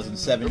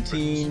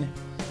 2017.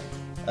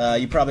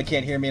 You probably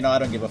can't hear me, and I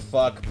don't give a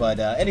fuck. But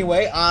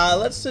anyway,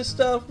 let's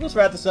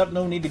wrap this up.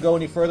 No need to go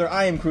any further.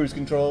 I am Cruise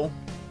Control,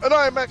 and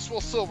I am Maxwell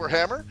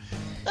Silverhammer.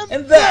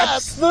 And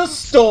that's the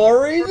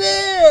story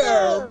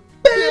there,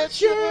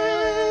 bitches!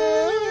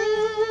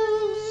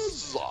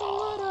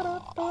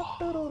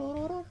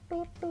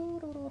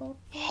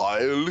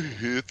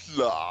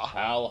 Hitler.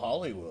 Hal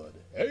Hollywood.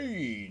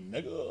 Hey,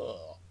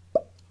 nigga.